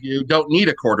ahead of you don't need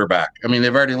a quarterback? I mean,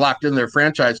 they've already locked in their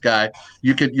franchise guy.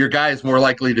 Your guy is more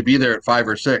likely to be there at 5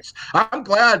 or 6. I'm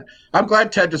glad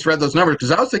Ted just read those numbers, because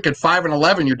I was thinking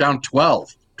 5-11, you're down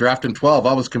 12. Drafting 12,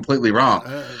 I was completely wrong.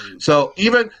 So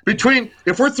even between,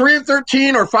 if we're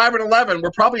 3-13 or 5-11, we're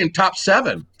probably in top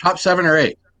 7 or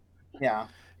 8. Yeah.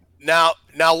 Now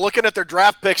looking at their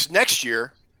draft picks next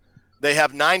year, they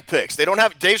have 9 picks. They don't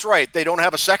have. Dave's right. They don't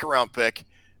have a second round pick,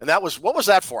 and what was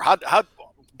that for? How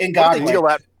in Godwin.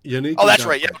 Yannick Oh, that's Ngakoue.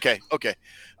 right. Yeah. Okay.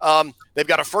 They've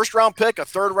got a first-round pick, a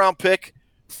third-round pick,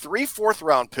 3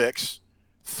 fourth-round picks,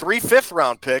 3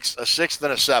 fifth-round picks, a 6th,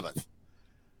 and a 7th.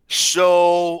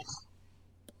 So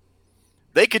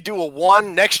they could do a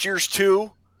 1, next year's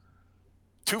 2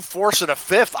 fourths, and a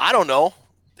 5th. I don't know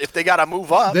if they got to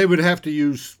move up. They would have to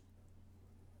use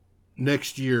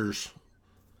next year's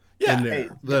in there. Hey,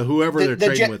 Whoever the- they're the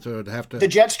trading Jet- with would have to. The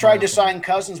Jets tried to sign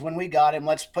Cousins when we got him.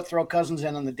 Let's throw Cousins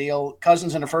in on the deal.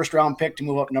 Cousins in a first-round pick to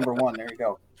move up number 1. There you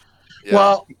go. Yeah.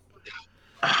 Well,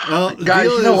 Well, the guys,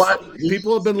 deal you know is what?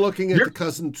 People have been looking at You're- the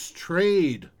Cousins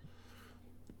trade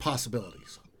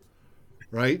possibilities,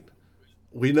 right?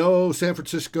 We know San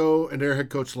Francisco and their head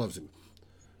coach loves him.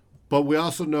 But we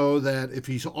also know that if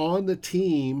he's on the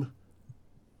team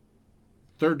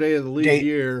third day of the league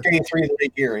year, Day 3 of the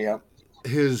league year, yeah.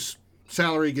 his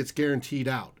salary gets guaranteed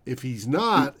out. If he's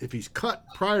not, if he's cut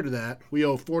prior to that, we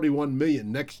owe $41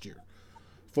 million next year.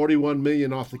 $41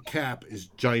 million off the cap is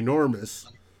ginormous,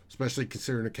 especially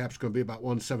considering the cap's going to be about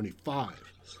 $175.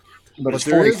 But it's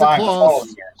there is a 45 the clause- following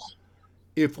year.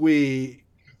 If we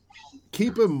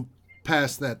keep him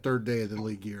past that third day of the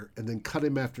league year and then cut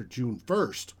him after June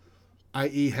 1st,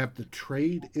 i.e. have the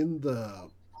trade in the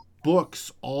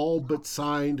books all but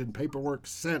signed and paperwork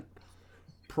sent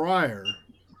prior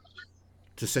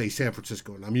to, say, San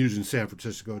Francisco, and I'm using San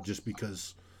Francisco just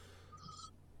because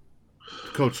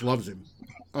the coach loves him.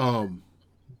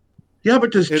 yeah,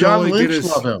 but does It John only Lynch get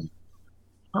us- love him?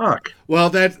 Fuck. Well,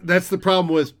 that's the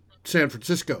problem with San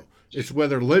Francisco. It's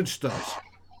whether Lynch does.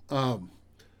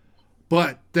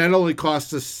 But that only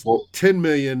costs us Well- $10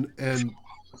 million, and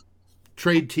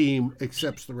trade team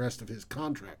accepts the rest of his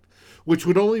contract, which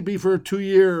would only be for a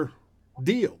 2-year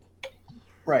deal,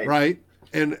 Right. right?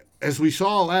 And as we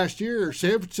saw last year,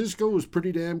 San Francisco was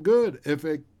pretty damn good. If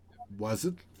it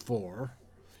wasn't for,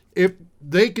 if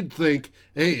they could think,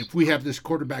 hey, if we have this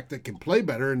quarterback that can play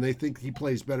better, and they think he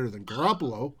plays better than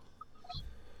Garoppolo,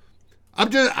 I'm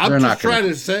They're just not gonna- trying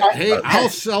to say, hey, I'll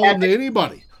sell him to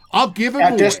anybody. I'll give him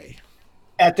at this- away.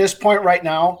 At this point right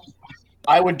now,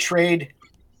 I would trade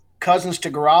Cousins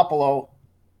to Garoppolo,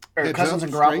 or Heads Cousins up,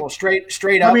 and Garoppolo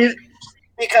straight up. I mean,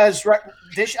 Because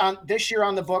this year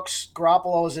on the books,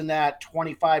 Garoppolo is in that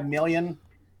 25 million.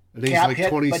 And he's cap like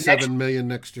hit, but $27 million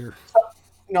next year.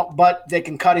 No, but they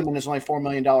can cut him, and there's only $4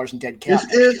 million in dead cap. this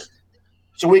next year. is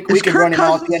So we is could Kirk run him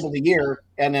out at the Cousins- end of the year,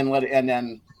 and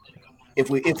then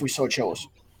if we so chose.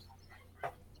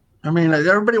 I mean,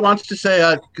 everybody wants to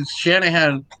say because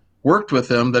Shanahan worked with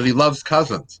him that he loves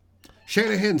Cousins.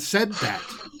 Shanahan said that.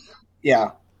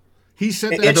 Yeah, He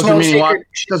said It- that. it's Doesn't no mean secret.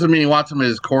 doesn't mean he wants him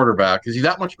as quarterback. Is he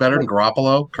that much better than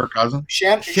Garoppolo, Kirk Cousins?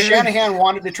 Shanahan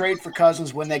wanted to trade for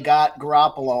Cousins when they got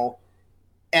Garoppolo,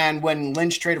 and when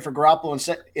Lynch traded for Garoppolo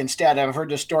instead, I've heard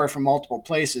this story from multiple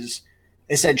places.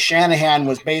 They said Shanahan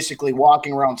was basically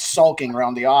walking around sulking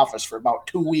around the office for about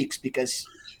 2 weeks because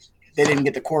they didn't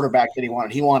get the quarterback that he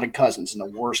wanted. He wanted Cousins in the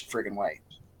worst friggin' way.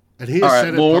 And he All has right.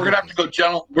 said it Well, we're gonna have publicly. to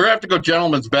go we're gonna have to go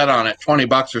gentleman's bet on it,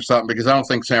 $20 or something, because I don't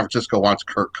think San Francisco wants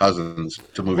Kirk Cousins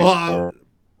to move his forward.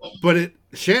 But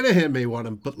Shanahan may want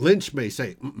him, but Lynch may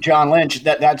say, "Mm-mm, John Lynch,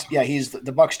 that's he's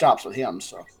the buck stops with him.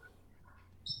 So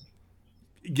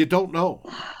you don't know.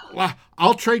 Well,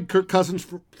 I'll trade Kirk Cousins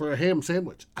for a ham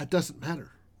sandwich. It doesn't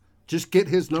matter. Just get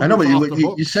his number I know, but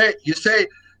off the you say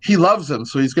he loves him,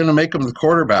 so he's going to make him the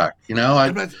quarterback. You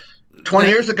know, 20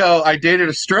 years ago, I dated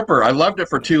a stripper. I loved it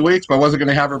for 2 weeks, but I wasn't going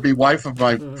to have her be wife of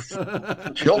my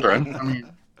children. I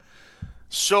mean,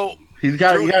 So he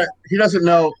doesn't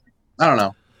know. I don't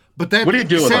know. But that What do you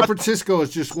do with San him? Francisco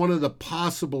is just one of the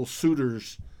possible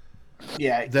suitors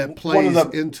yeah, that plays one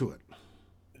of the, into it.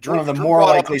 one of the Drew more brought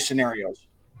up- likely scenarios.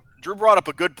 Drew brought up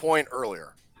a good point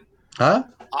earlier. Huh?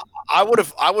 I would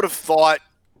have thought,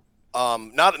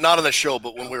 not on the show,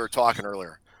 but when we were talking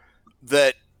earlier,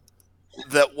 that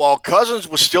while Cousins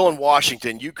was still in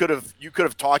Washington, you could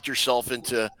have talked yourself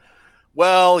into,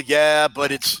 well, yeah,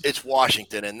 but it's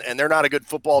Washington and they're not a good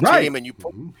football Right. team, and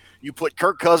you put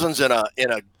Kirk Cousins in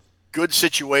a good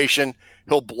situation,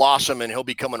 he'll blossom and he'll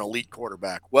become an elite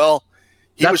quarterback. Well,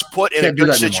 he was put in a can't do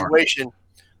good that anymore. situation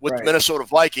with the Right. Minnesota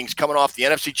Vikings coming off the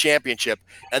NFC Championship,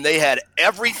 and they had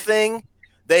everything.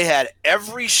 They had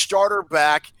every starter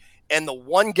back and the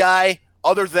one guy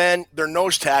other than their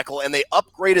nose tackle, and they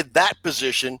upgraded that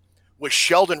position with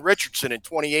Sheldon Richardson in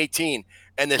 2018,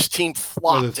 and this team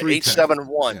flopped to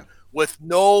 8-7-1 Yeah. with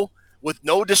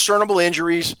no discernible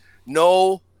injuries,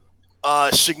 no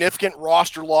significant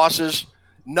roster losses,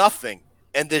 nothing.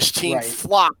 And this team Right.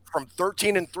 flopped from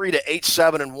 13-3 to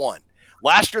 8-7-1.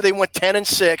 Last year they went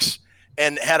 10-6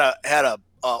 and had a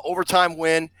overtime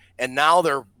win, and now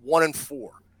they're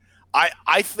 1-4.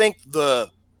 I think the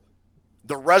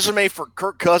resume for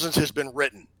Kirk Cousins has been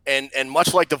written, and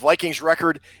much like the Vikings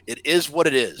record, it is what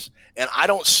it is. And I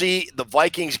don't see the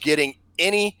Vikings getting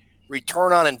any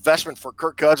return on investment for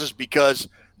Kirk Cousins because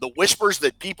the whispers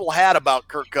that people had about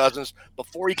Kirk Cousins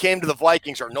before he came to the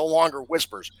Vikings are no longer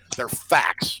whispers. They're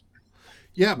facts.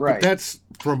 Yeah, Right. but that's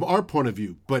from our point of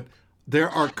view. But there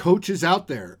are coaches out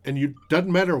there, and it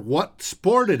doesn't matter what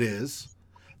sport it is,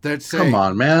 that say, Come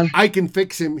on, man. I can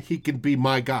fix him. He can be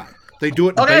my guy. They do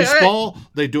it in Okay, baseball.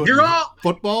 They do it You're in all-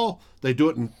 football. They do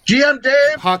it in GM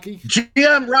Dave, hockey.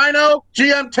 GM Rhino,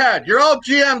 GM Ted. You're all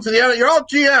GMs. You're all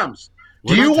GMs.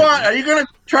 We're Do you not want? taking Are you going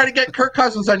to try to get Kirk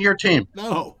Cousins on your team?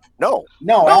 No. No.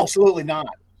 No, No. absolutely not.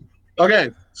 Okay,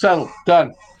 settled.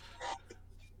 Done.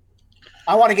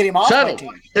 I want to get him off my Settled.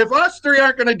 team. If us three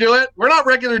aren't going to do it, we're not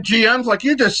regular GMs like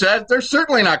you just said. They're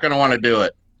certainly not going to want to do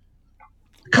it.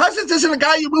 Cousins isn't a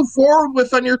guy you move forward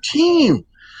with on your team.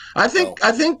 I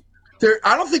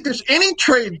don't think there's any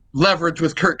trade leverage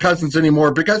with Kirk Cousins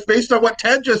anymore because based on what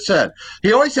Ted just said,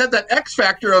 he always had that X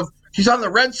factor of he's on the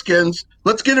Redskins.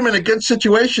 Let's get him in a good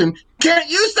situation. Can't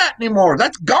use that anymore.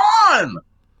 That's gone.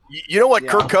 You know what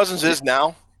Yeah. Kirk Cousins is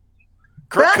now?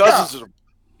 Kirk Backup. Cousins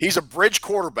he's a bridge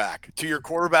quarterback to your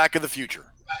quarterback of the future.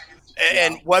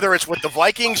 And whether it's with the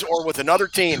Vikings or with another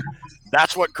team,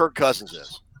 that's what Kirk Cousins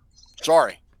is.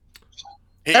 Sorry.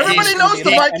 Everybody knows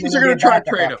the Vikings are going to try to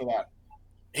trade him.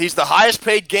 He's the highest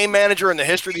paid game manager in the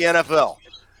history of the NFL.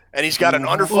 And he's got an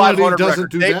under Well, and he 500 doesn't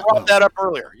record. do They that brought well. that up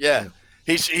earlier. Yeah. Yeah.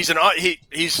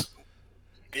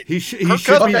 He should be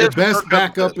Cousins the is best Kirk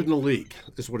backup Cousins. in the league,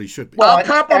 is what he should be. Well, I'll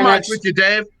compromise and with you,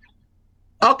 Dave.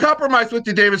 I'll compromise with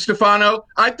you, David Stefano.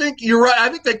 I think you're right. I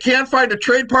think they can find a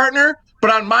trade partner,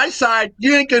 but on my side,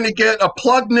 you ain't going to get a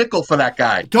plug nickel for that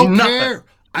guy. Don't Nothing. care.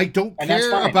 I don't And that's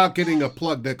care fine. about getting a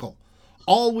plug nickel.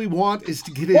 All we want is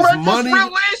to get his Well, then money. just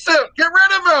release him. Get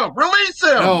rid of him. Release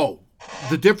him. No.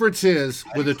 The difference is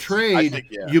with a trade, think,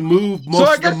 yeah. you move So most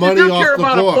I of the guess you money do care off the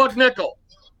about a book. plug nickel,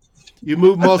 You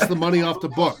move most of the money off the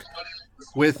book.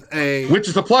 With a which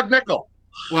is a plug nickel.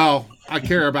 well, I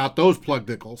care about those plug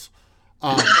nickels,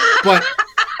 but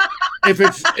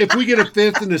if we get a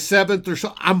fifth and a seventh or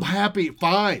so, I'm happy.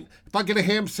 Fine. If I get a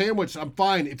ham sandwich, I'm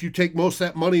fine. If you take most of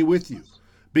that money with you,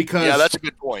 because Yeah, that's a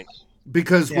good point.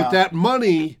 because Yeah. with that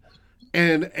money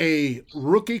and a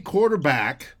rookie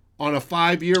quarterback on a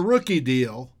 5-year rookie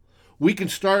deal, we can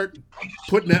start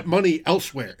putting that money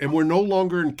elsewhere, and we're no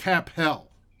longer in cap hell.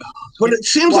 But it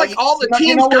seems Well, like all the you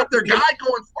teams know got what- their guy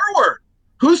going forward.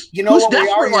 Who's You know who's what we are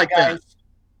desperate here, like guys? that?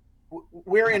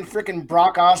 We're in freaking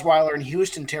Brock Osweiler in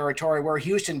Houston territory, where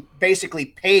Houston basically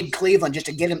paid Cleveland just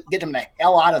to get him the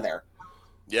hell out of there.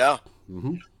 Yeah.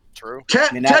 Mhm. True. Ted,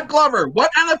 I mean, that- Ted Glover,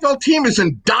 what NFL team is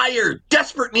in dire,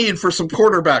 desperate need for some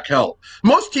quarterback help?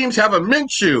 Most teams have a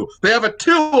Minshew, they have a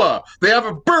Tua, they have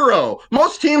a Burrow.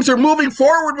 Most teams are moving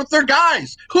forward with their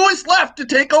guys. Who is left to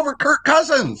take over Kirk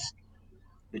Cousins?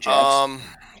 The Jets.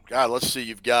 God, let's see.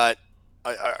 You've got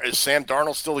is Sam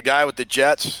Darnold still the guy with the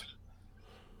Jets?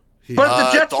 But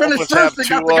the Jets Dolphins finished have first. They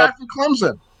got the Tua. guy from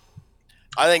Clemson.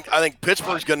 I think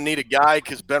Pittsburgh's going to need a guy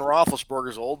because Ben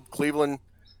Roethlisberger's old. Cleveland,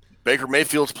 Baker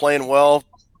Mayfield's playing well.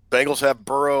 Bengals have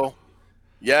Burrow.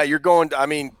 Yeah, you're going. I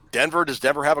mean, Denver. Does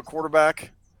Denver have a quarterback?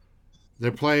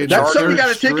 They're playing That's their something you third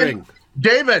gotta take in- string.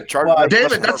 David, Chargers-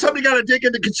 David, that's something you got to take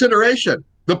into consideration.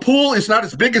 The pool is not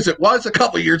as big as it was a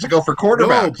couple years ago for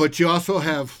quarterbacks. No, but you also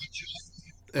have,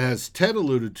 as Ted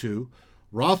alluded to,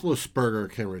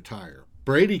 Roethlisberger can retire.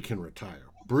 Brady can retire.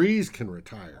 Breeze can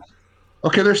retire.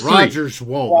 Okay, there's three. Rodgers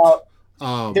won't.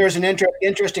 Well, there's an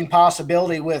interesting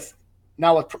possibility with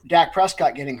Dak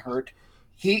Prescott getting hurt.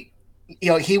 He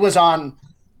was on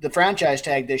the franchise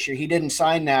tag this year. He didn't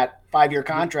sign that 5-year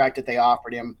contract that they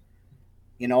offered him.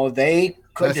 They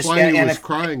could That's just why he and was if,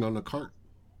 crying on the cart.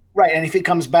 right. And if he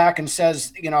comes back and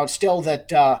says, still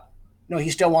that he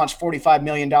still wants $45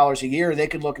 million a year, they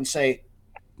could look and say,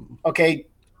 okay,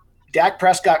 Dak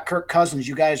Prescott, Kirk Cousins,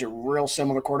 you guys are real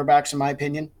similar quarterbacks in my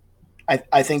opinion.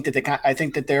 I think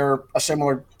that they're a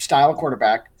similar style of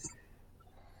quarterback.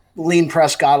 Lean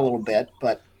Prescott a little bit,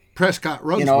 but Prescott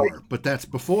runs more, but that's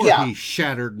before Yeah. he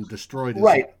shattered and destroyed his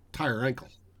Right. entire ankle.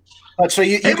 so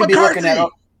you Hey, could be looking at.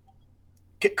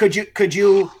 McCarthy! Could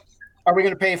you? Are we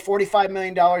going to pay $45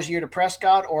 million a year to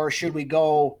Prescott, or should we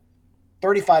go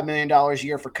 $35 million a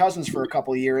year for Cousins for a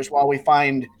couple of years while we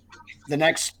find the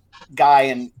next guy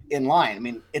in line? I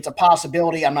mean, it's a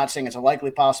possibility. I'm not saying it's a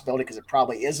likely possibility because it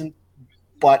probably isn't,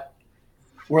 but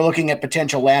we're looking at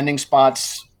potential landing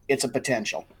spots. It's a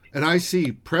potential. And I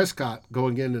see Prescott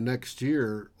going into next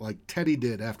year like Teddy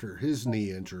did after his knee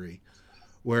injury,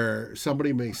 where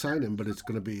somebody may sign him, but it's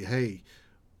going to be, hey,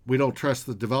 we don't trust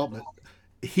the development.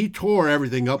 He tore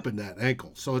everything up in that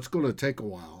ankle, so it's going to take a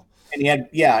while. And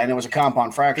and it was a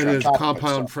compound fracture. And on there's top a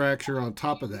compound fracture on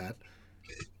top of that.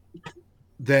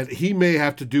 That he may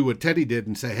have to do what Teddy did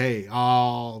and say, "Hey,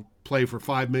 I'll play for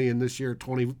 $5 million this year,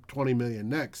 $20 million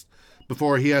next,"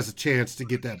 before he has a chance to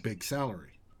get that big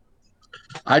salary.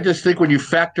 I just think when you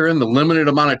factor in the limited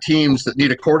amount of teams that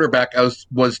need a quarterback as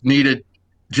was needed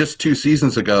just 2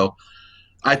 seasons ago,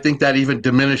 I think that even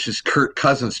diminishes Kirk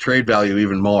Cousins' trade value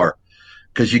even more.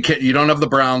 Because you don't have the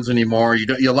Browns anymore.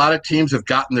 A lot of teams have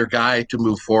gotten their guy to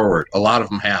move forward. A lot of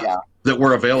them have that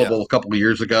were available a couple of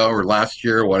years ago or last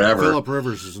year or whatever. Phillip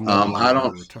Rivers is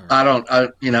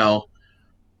retired.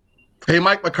 Hey,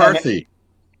 Mike McCarthy,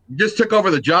 you just took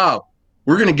over the job.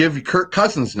 We're going to give you Kirk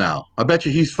Cousins now. I bet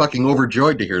you he's fucking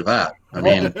overjoyed to hear that. I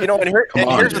mean,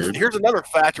 here's another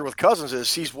factor with Cousins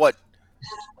is he's what,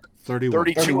 31.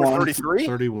 32 or 33?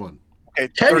 31. Okay,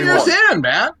 10 31. years in,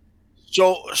 man.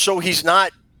 So he's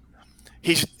not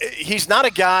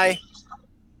a guy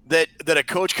that a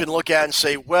coach can look at and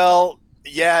say, well,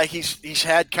 yeah, he's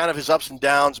had kind of his ups and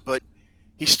downs, but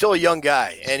he's still a young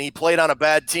guy and he played on a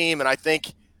bad team, and I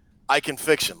think I can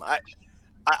fix him.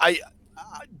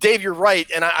 Dave, you're right,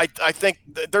 and I think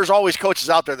there's always coaches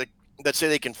out there that say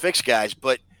they can fix guys,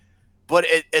 but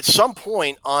at some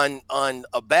point on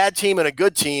a bad team and a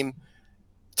good team,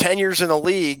 10 years in the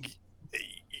league,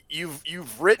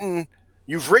 you've written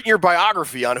your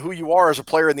biography on who you are as a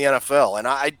player in the NFL, and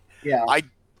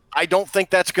I don't think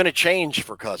that's going to change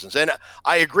for Cousins. And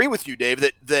I agree with you, Dave,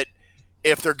 that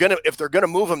if they're gonna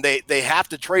move him, they have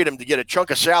to trade him to get a chunk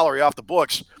of salary off the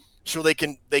books, so they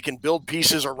can build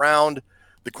pieces around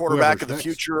the quarterback of the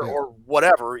future or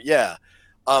whatever. Yeah,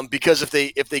 because if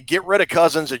they get rid of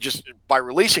Cousins just by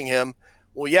releasing him,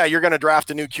 well, yeah, you're going to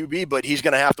draft a new QB, but he's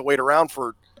going to have to wait around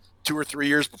for 2 or 3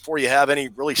 years before you have any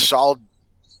really solid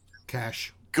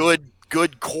cash, good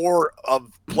core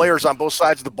of players on both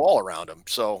sides of the ball around him.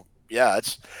 So yeah,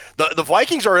 it's the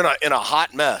Vikings are in a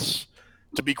hot mess,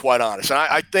 to be quite honest. And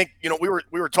I think,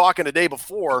 we were talking the day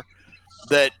before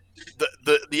that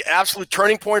the absolute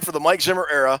turning point for the Mike Zimmer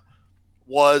era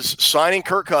was signing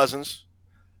Kirk Cousins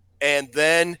and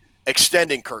then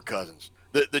extending Kirk Cousins.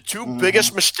 The two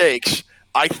biggest mistakes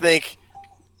I think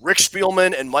Rick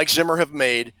Spielman and Mike Zimmer have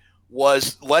made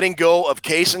was letting go of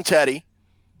Case and Teddy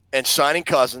and signing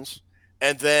Cousins,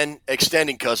 and then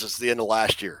extending Cousins at the end of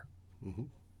last year. Mm-hmm.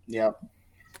 Yep.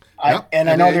 I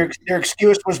know their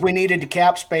excuse was we needed the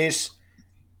cap space.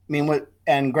 I mean,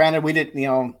 and granted, we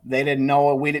didn't. They didn't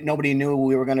know. Nobody knew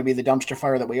we were going to be the dumpster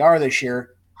fire that we are this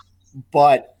year.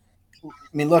 But I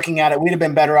mean, looking at it, we'd have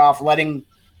been better off letting.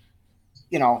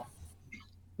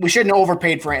 We shouldn't have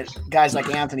overpaid for guys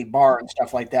like Anthony Barr and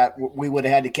stuff like that. We would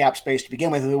have had the cap space to begin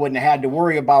with. We wouldn't have had to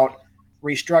worry about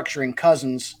restructuring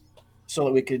Cousins so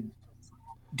that we could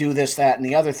do this, that, and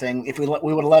the other thing. If we would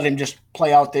have let him just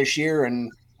play out this year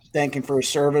and thank him for his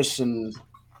service and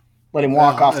let him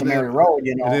walk off the merry road,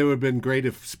 And it would have been great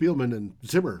if Spielman and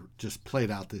Zimmer just played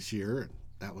out this year, and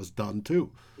that was done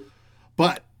too.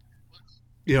 But,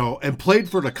 and played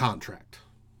for the contract.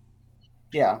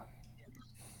 Yeah.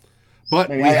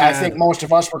 But I think most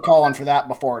of us were calling for that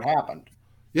before it happened.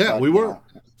 Yeah, we were.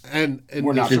 And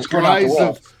the surprise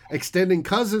of extending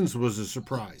Cousins was a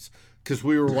surprise because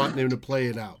we were wanting him to play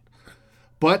it out.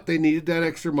 But they needed that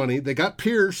extra money. They got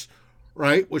Pierce,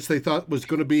 right, which they thought was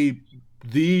going to be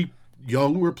the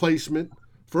young replacement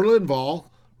for Linval,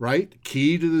 right?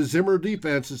 Key to the Zimmer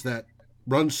defense is that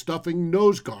run-stuffing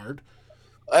nose guard.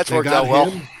 That's worked out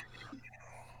well.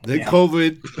 Then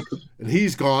COVID, and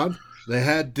he's gone. They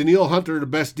had Danielle Hunter, the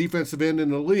best defensive end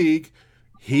in the league.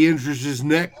 He injures his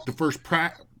neck the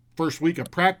first week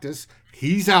of practice.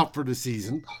 He's out for the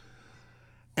season.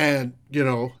 And,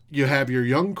 you have your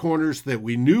young corners that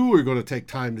we knew were going to take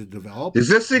time to develop. Is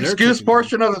this the excuse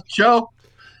portion of the show?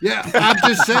 Yeah, I'm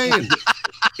just saying.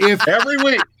 Every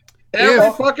week.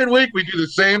 Every fucking week we do the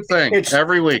same thing.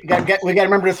 Every week. We got to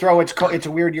remember to throw it's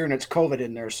a weird year and it's COVID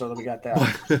in there, so that we got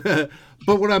that.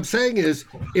 But what I'm saying is,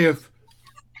 if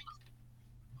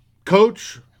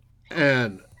coach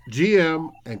and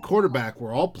GM and quarterback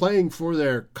were all playing for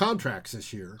their contracts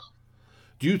this year,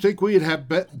 do you think we'd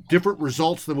have different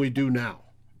results than we do now?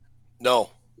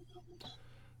 No.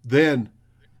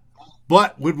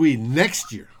 But would we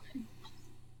next year?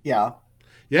 Yeah.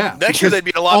 Yeah. Next year they'd be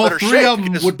in a lot better shape. All three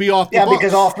of them would be off the books. Yeah,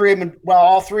 because all three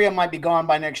of them might be gone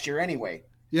by next year anyway.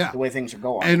 Yeah. The way things are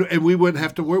going. And we wouldn't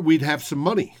have to worry. We'd have some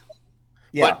money.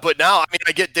 Yeah. But now,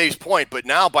 I get Dave's point, but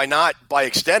now by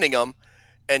extending them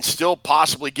and still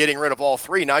possibly getting rid of all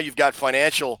three, now you've got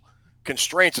financial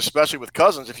constraints, especially with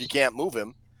Cousins if you can't move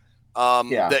him.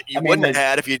 that you wouldn't have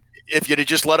had if you'd have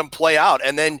just let him play out,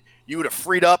 and then you would have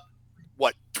freed up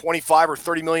what $25 or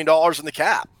 $30 million in the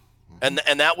cap, and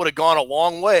that would have gone a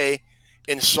long way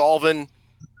in solving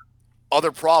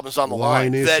other problems on the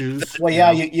line. You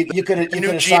could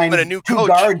have signed two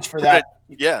guards for that.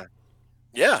 Yeah.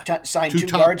 Signed two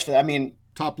guards for that. I mean,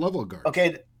 top level guard.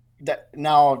 Okay,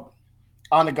 now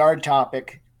on the guard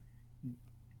topic,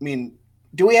 I mean,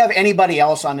 do we have anybody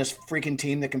else on this freaking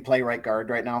team that can play right guard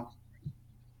right now?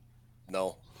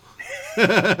 No.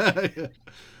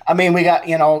 I mean, we got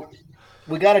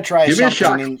to try Give something. Me a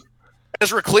shot. I mean,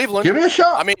 Ezra Cleveland. Give me a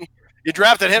shot. I mean, you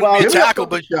drafted him to be a tackle,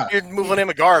 but you're moving him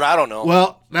a guard. I don't know.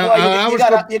 Well, now you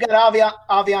got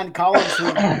Avion Collins, who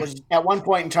was at one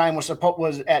point in time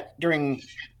during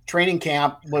training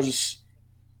camp was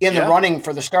in the running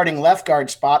for the starting left guard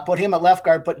spot. Put him at left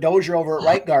guard. Put Dozier over at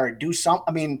right guard. Do some.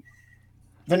 I mean,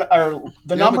 the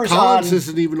numbers Collins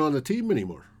isn't even on the team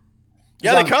anymore.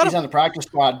 He's on the practice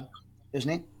squad, isn't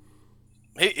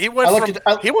he? He went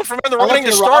from in the running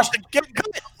to start to get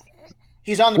good.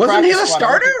 He's on the Wasn't practice he the squad.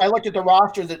 starter? I looked at the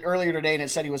roster earlier today, and it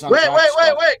said he was on. Wait.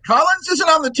 Squad. Collins isn't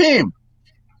on the team.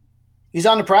 He's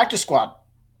on the practice squad.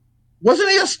 Wasn't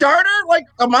he a starter like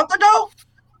a month ago?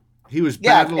 He was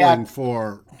battling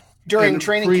for during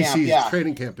training camp. Yeah,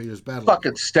 training camp. He was battling.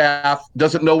 Fucking staff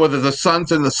doesn't know whether the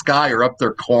sun's in the sky or up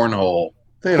their cornhole.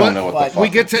 They don't know what the fuck. We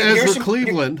get to Ezra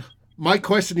Cleveland. My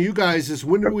question to you guys is,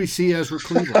 when do we see Ezra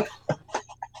Cleveland?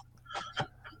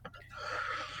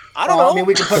 I don't know. I mean,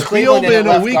 we could put Cleveland in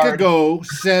a week ago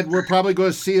said we're probably going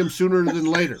to see him sooner than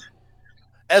later.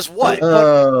 As what?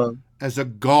 As a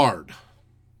guard.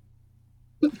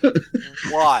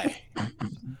 Why?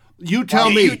 You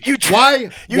tell me. Why?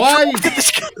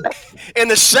 In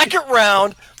the second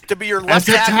round to be your left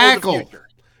tackle. Of the future.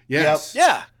 Yes. Yep.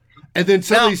 Yeah. And then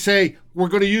somebody say, we're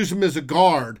going to use him as a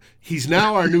guard. He's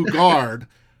now our new guard.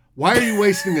 Why are you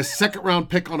wasting a second round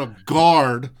pick on a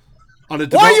guard? On a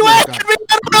Why are you asking me?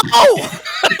 I don't know.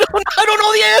 I don't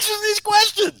know the answers to these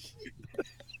questions.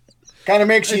 Kind of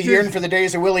makes you yearn for the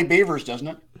days of Willie Beavers, doesn't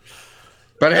it?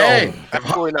 But hey,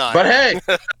 absolutely not. But hey,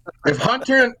 if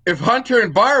Hunter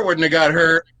and Barr wouldn't have got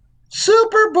hurt,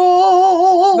 Super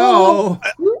Bowl. No.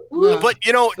 But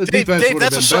the Dave, defense would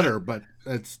have that's been better. But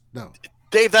that's no.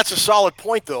 Dave, that's a solid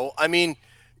point, though. I mean,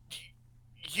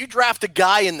 you draft a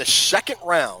guy in the second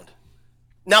round.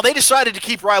 Now, they decided to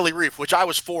keep Riley Reiff, which I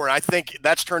was for, and I think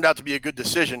that's turned out to be a good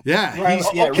decision. Yeah,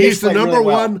 he's the number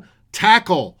one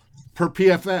tackle per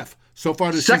PFF so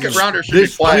far this second season. Rounder should be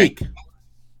playing.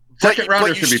 Second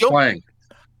rounder should be playing.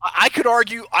 I could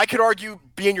argue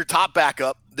being your top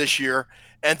backup this year,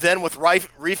 and then with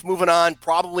Reiff moving on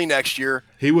probably next year,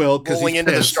 he will rolling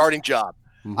into the starting job.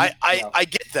 Mm-hmm. I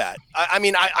get that. I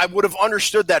mean, I would have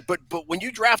understood that, but when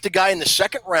you draft a guy in the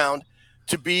second round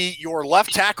to be your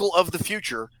left tackle of the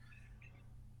future,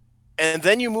 and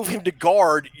then you move him to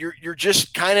guard, you're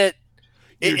just kind of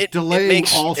it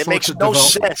makes no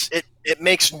sense. It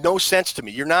makes no sense to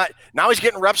me. You're not now he's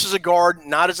getting reps as a guard,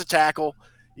 not as a tackle.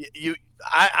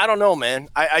 I don't know, man.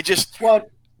 I just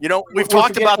we've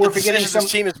talked about the decisions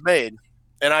this team has made,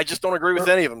 and I just don't agree with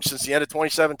any of them since the end of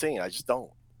 2017. I just don't.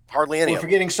 Hardly any. We're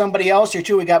forgetting somebody else here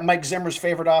too. We got Mike Zimmer's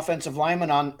favorite offensive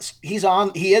lineman on. He is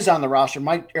on the roster.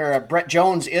 Brett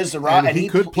Jones is the roster, and he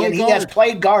has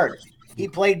played guard. He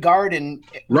played guard in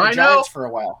the Giants for a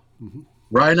while. Mm-hmm.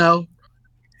 Rhino.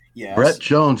 Yes. Brett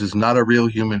Jones is not a real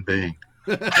human being.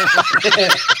 He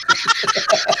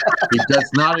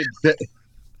does not exist.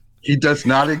 He does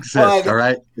not exist. All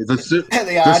right. The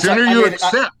sooner you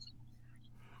accept.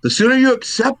 The sooner you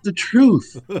accept the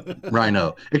truth,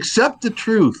 Rhino, accept the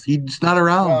truth. He's not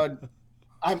around.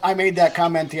 I made that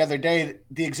comment the other day.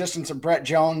 The existence of Brett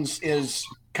Jones is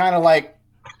kind of like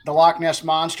the Loch Ness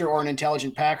Monster or an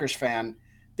intelligent Packers fan.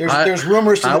 There's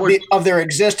rumors of their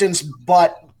existence,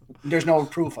 but there's no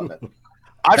proof of it.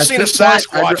 I've seen a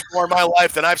Sasquatch more in my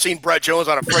life than I've seen Brett Jones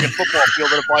on a friggin' football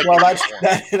field in a Viking.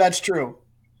 Well, that's true.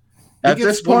 At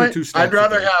this point, I'd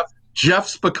rather have Jeff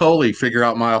Spicoli figure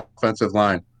out my offensive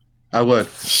line. I would.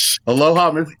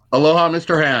 Aloha,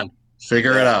 Mr. Hand.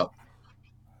 Figure it out.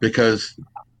 Because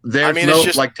there's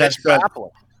it's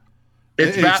baffling.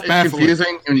 It's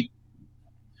confusing.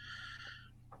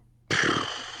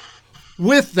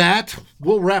 With that,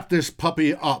 we'll wrap this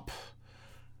puppy up.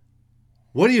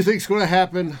 What do you think is going to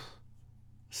happen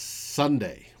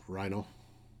Sunday, Rhino?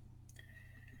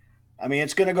 I mean,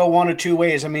 it's going to go one of two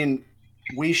ways. I mean,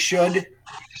 we should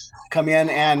come in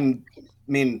and,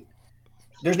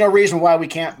 there's no reason why we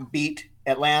can't beat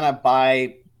Atlanta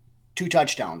by 2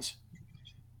 touchdowns.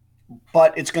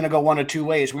 But it's going to go one of two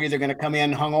ways. We're either going to come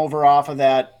in hungover off of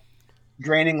that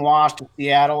draining loss to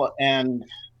Seattle and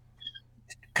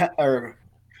or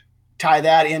tie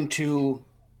that into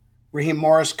Raheem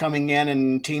Morris coming in,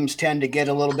 and teams tend to get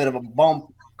a little bit of a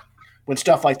bump when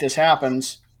stuff like this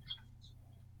happens.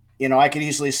 You know, I could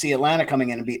easily see Atlanta coming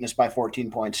in and beating us by 14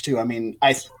 points too. I mean,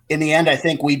 in the end, I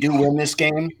think we do win this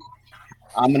game.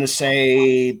 I'm going to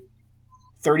say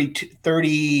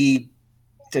 30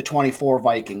 to 24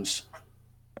 Vikings.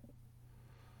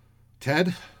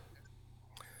 Ted?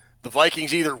 The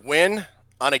Vikings either win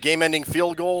on a game-ending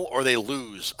field goal or they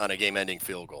lose on a game-ending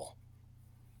field goal.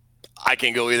 I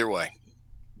can go either way.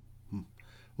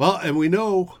 Well, and we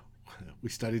know, we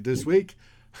studied this week,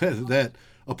 that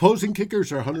opposing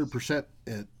kickers are 100%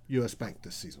 at U.S. Bank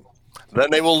this season.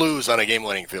 Then they will lose on a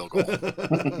game-winning field goal.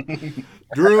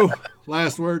 Drew,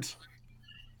 last words.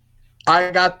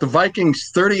 I got the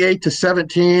Vikings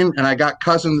 38-17, and I got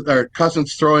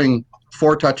Cousins throwing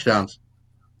 4 touchdowns.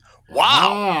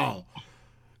 Wow.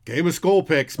 Game of Skull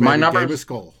picks, man. Game of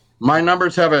Skull. My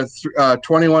numbers have a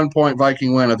 21-point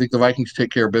Viking win. I think the Vikings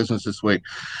take care of business this week.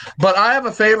 But I have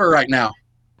a favor right now.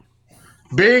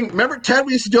 Remember, Ted,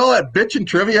 we used to do all that bitch and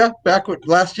trivia back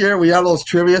last year? We had all those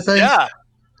trivia things. Yeah.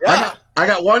 I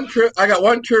got one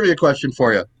trivia question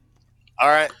for you. All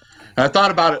right. I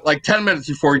thought about it like 10 minutes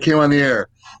before we came on the air.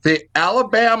 The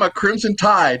Alabama Crimson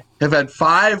Tide have had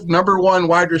 5 number 1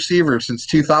 wide receivers since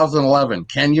 2011.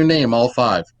 Can you name all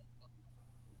 5?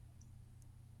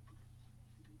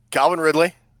 Calvin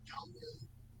Ridley.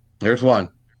 There's one.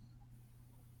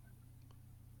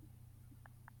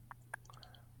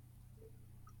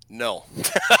 No.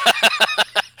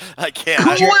 I can't.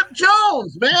 Cool Whip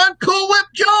Jones, man. Cool Whip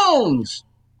Jones.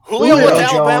 Julio with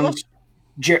Alabama?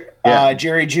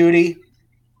 Jerry Jeudy.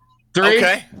 3.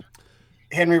 Okay.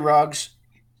 Henry Ruggs.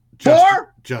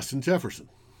 4. Justin Jefferson.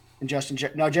 And Justin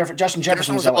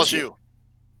Jefferson was LSU.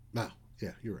 No,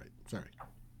 yeah, you're right. Sorry.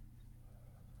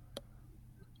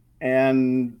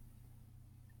 And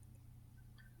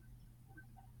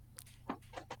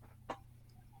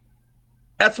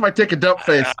that's my take a dump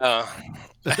face.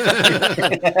 Who's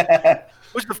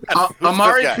the fifth?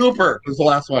 Amari guy? Cooper was the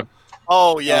last one.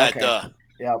 Oh, yeah, Okay. duh.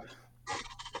 yeah.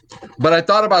 But I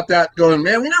thought about that going,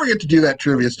 man, we never get to do that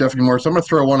trivia stuff anymore, so I'm going to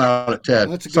throw one out at Ted.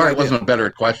 That's a good Sorry, idea. it wasn't a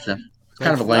better question. It's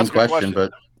kind of a lame That's a good question,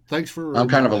 but Thanks for. I'm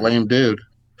kind of a lame dude.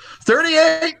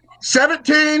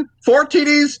 38-17, 4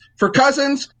 TDs for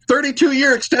Cousins,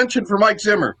 32-year extension for Mike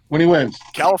Zimmer when he wins.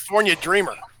 California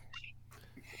Dreamer.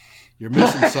 You're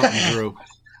missing something, Drew.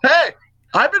 Hey,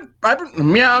 I've been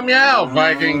meow meow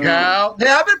Viking cow. Hey,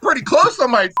 I've been pretty close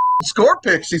on my score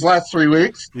picks these last 3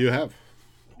 weeks. You have.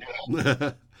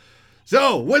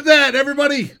 So, with that,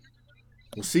 everybody,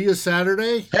 we'll see you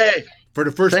Saturday Hey, for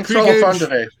the first thanks for all the fun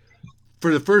today.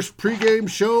 For the first pregame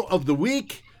show of the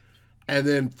week. And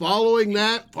then following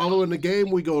the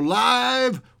game, we go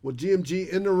live with GMG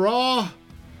in the Raw.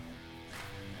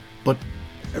 But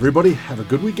everybody, have a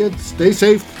good weekend. Stay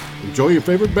safe. Enjoy your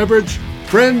favorite beverage,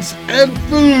 friends, and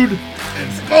food.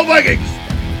 And Skull Vikings!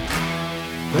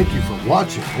 Thank you for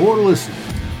watching or listening.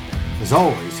 As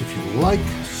always, if you like,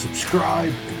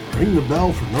 subscribe, and ring the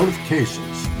bell for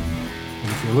notifications. And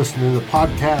if you're listening to the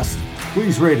podcast,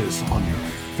 please rate us on your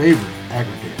favorite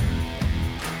aggregator.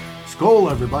 Skol,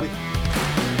 everybody.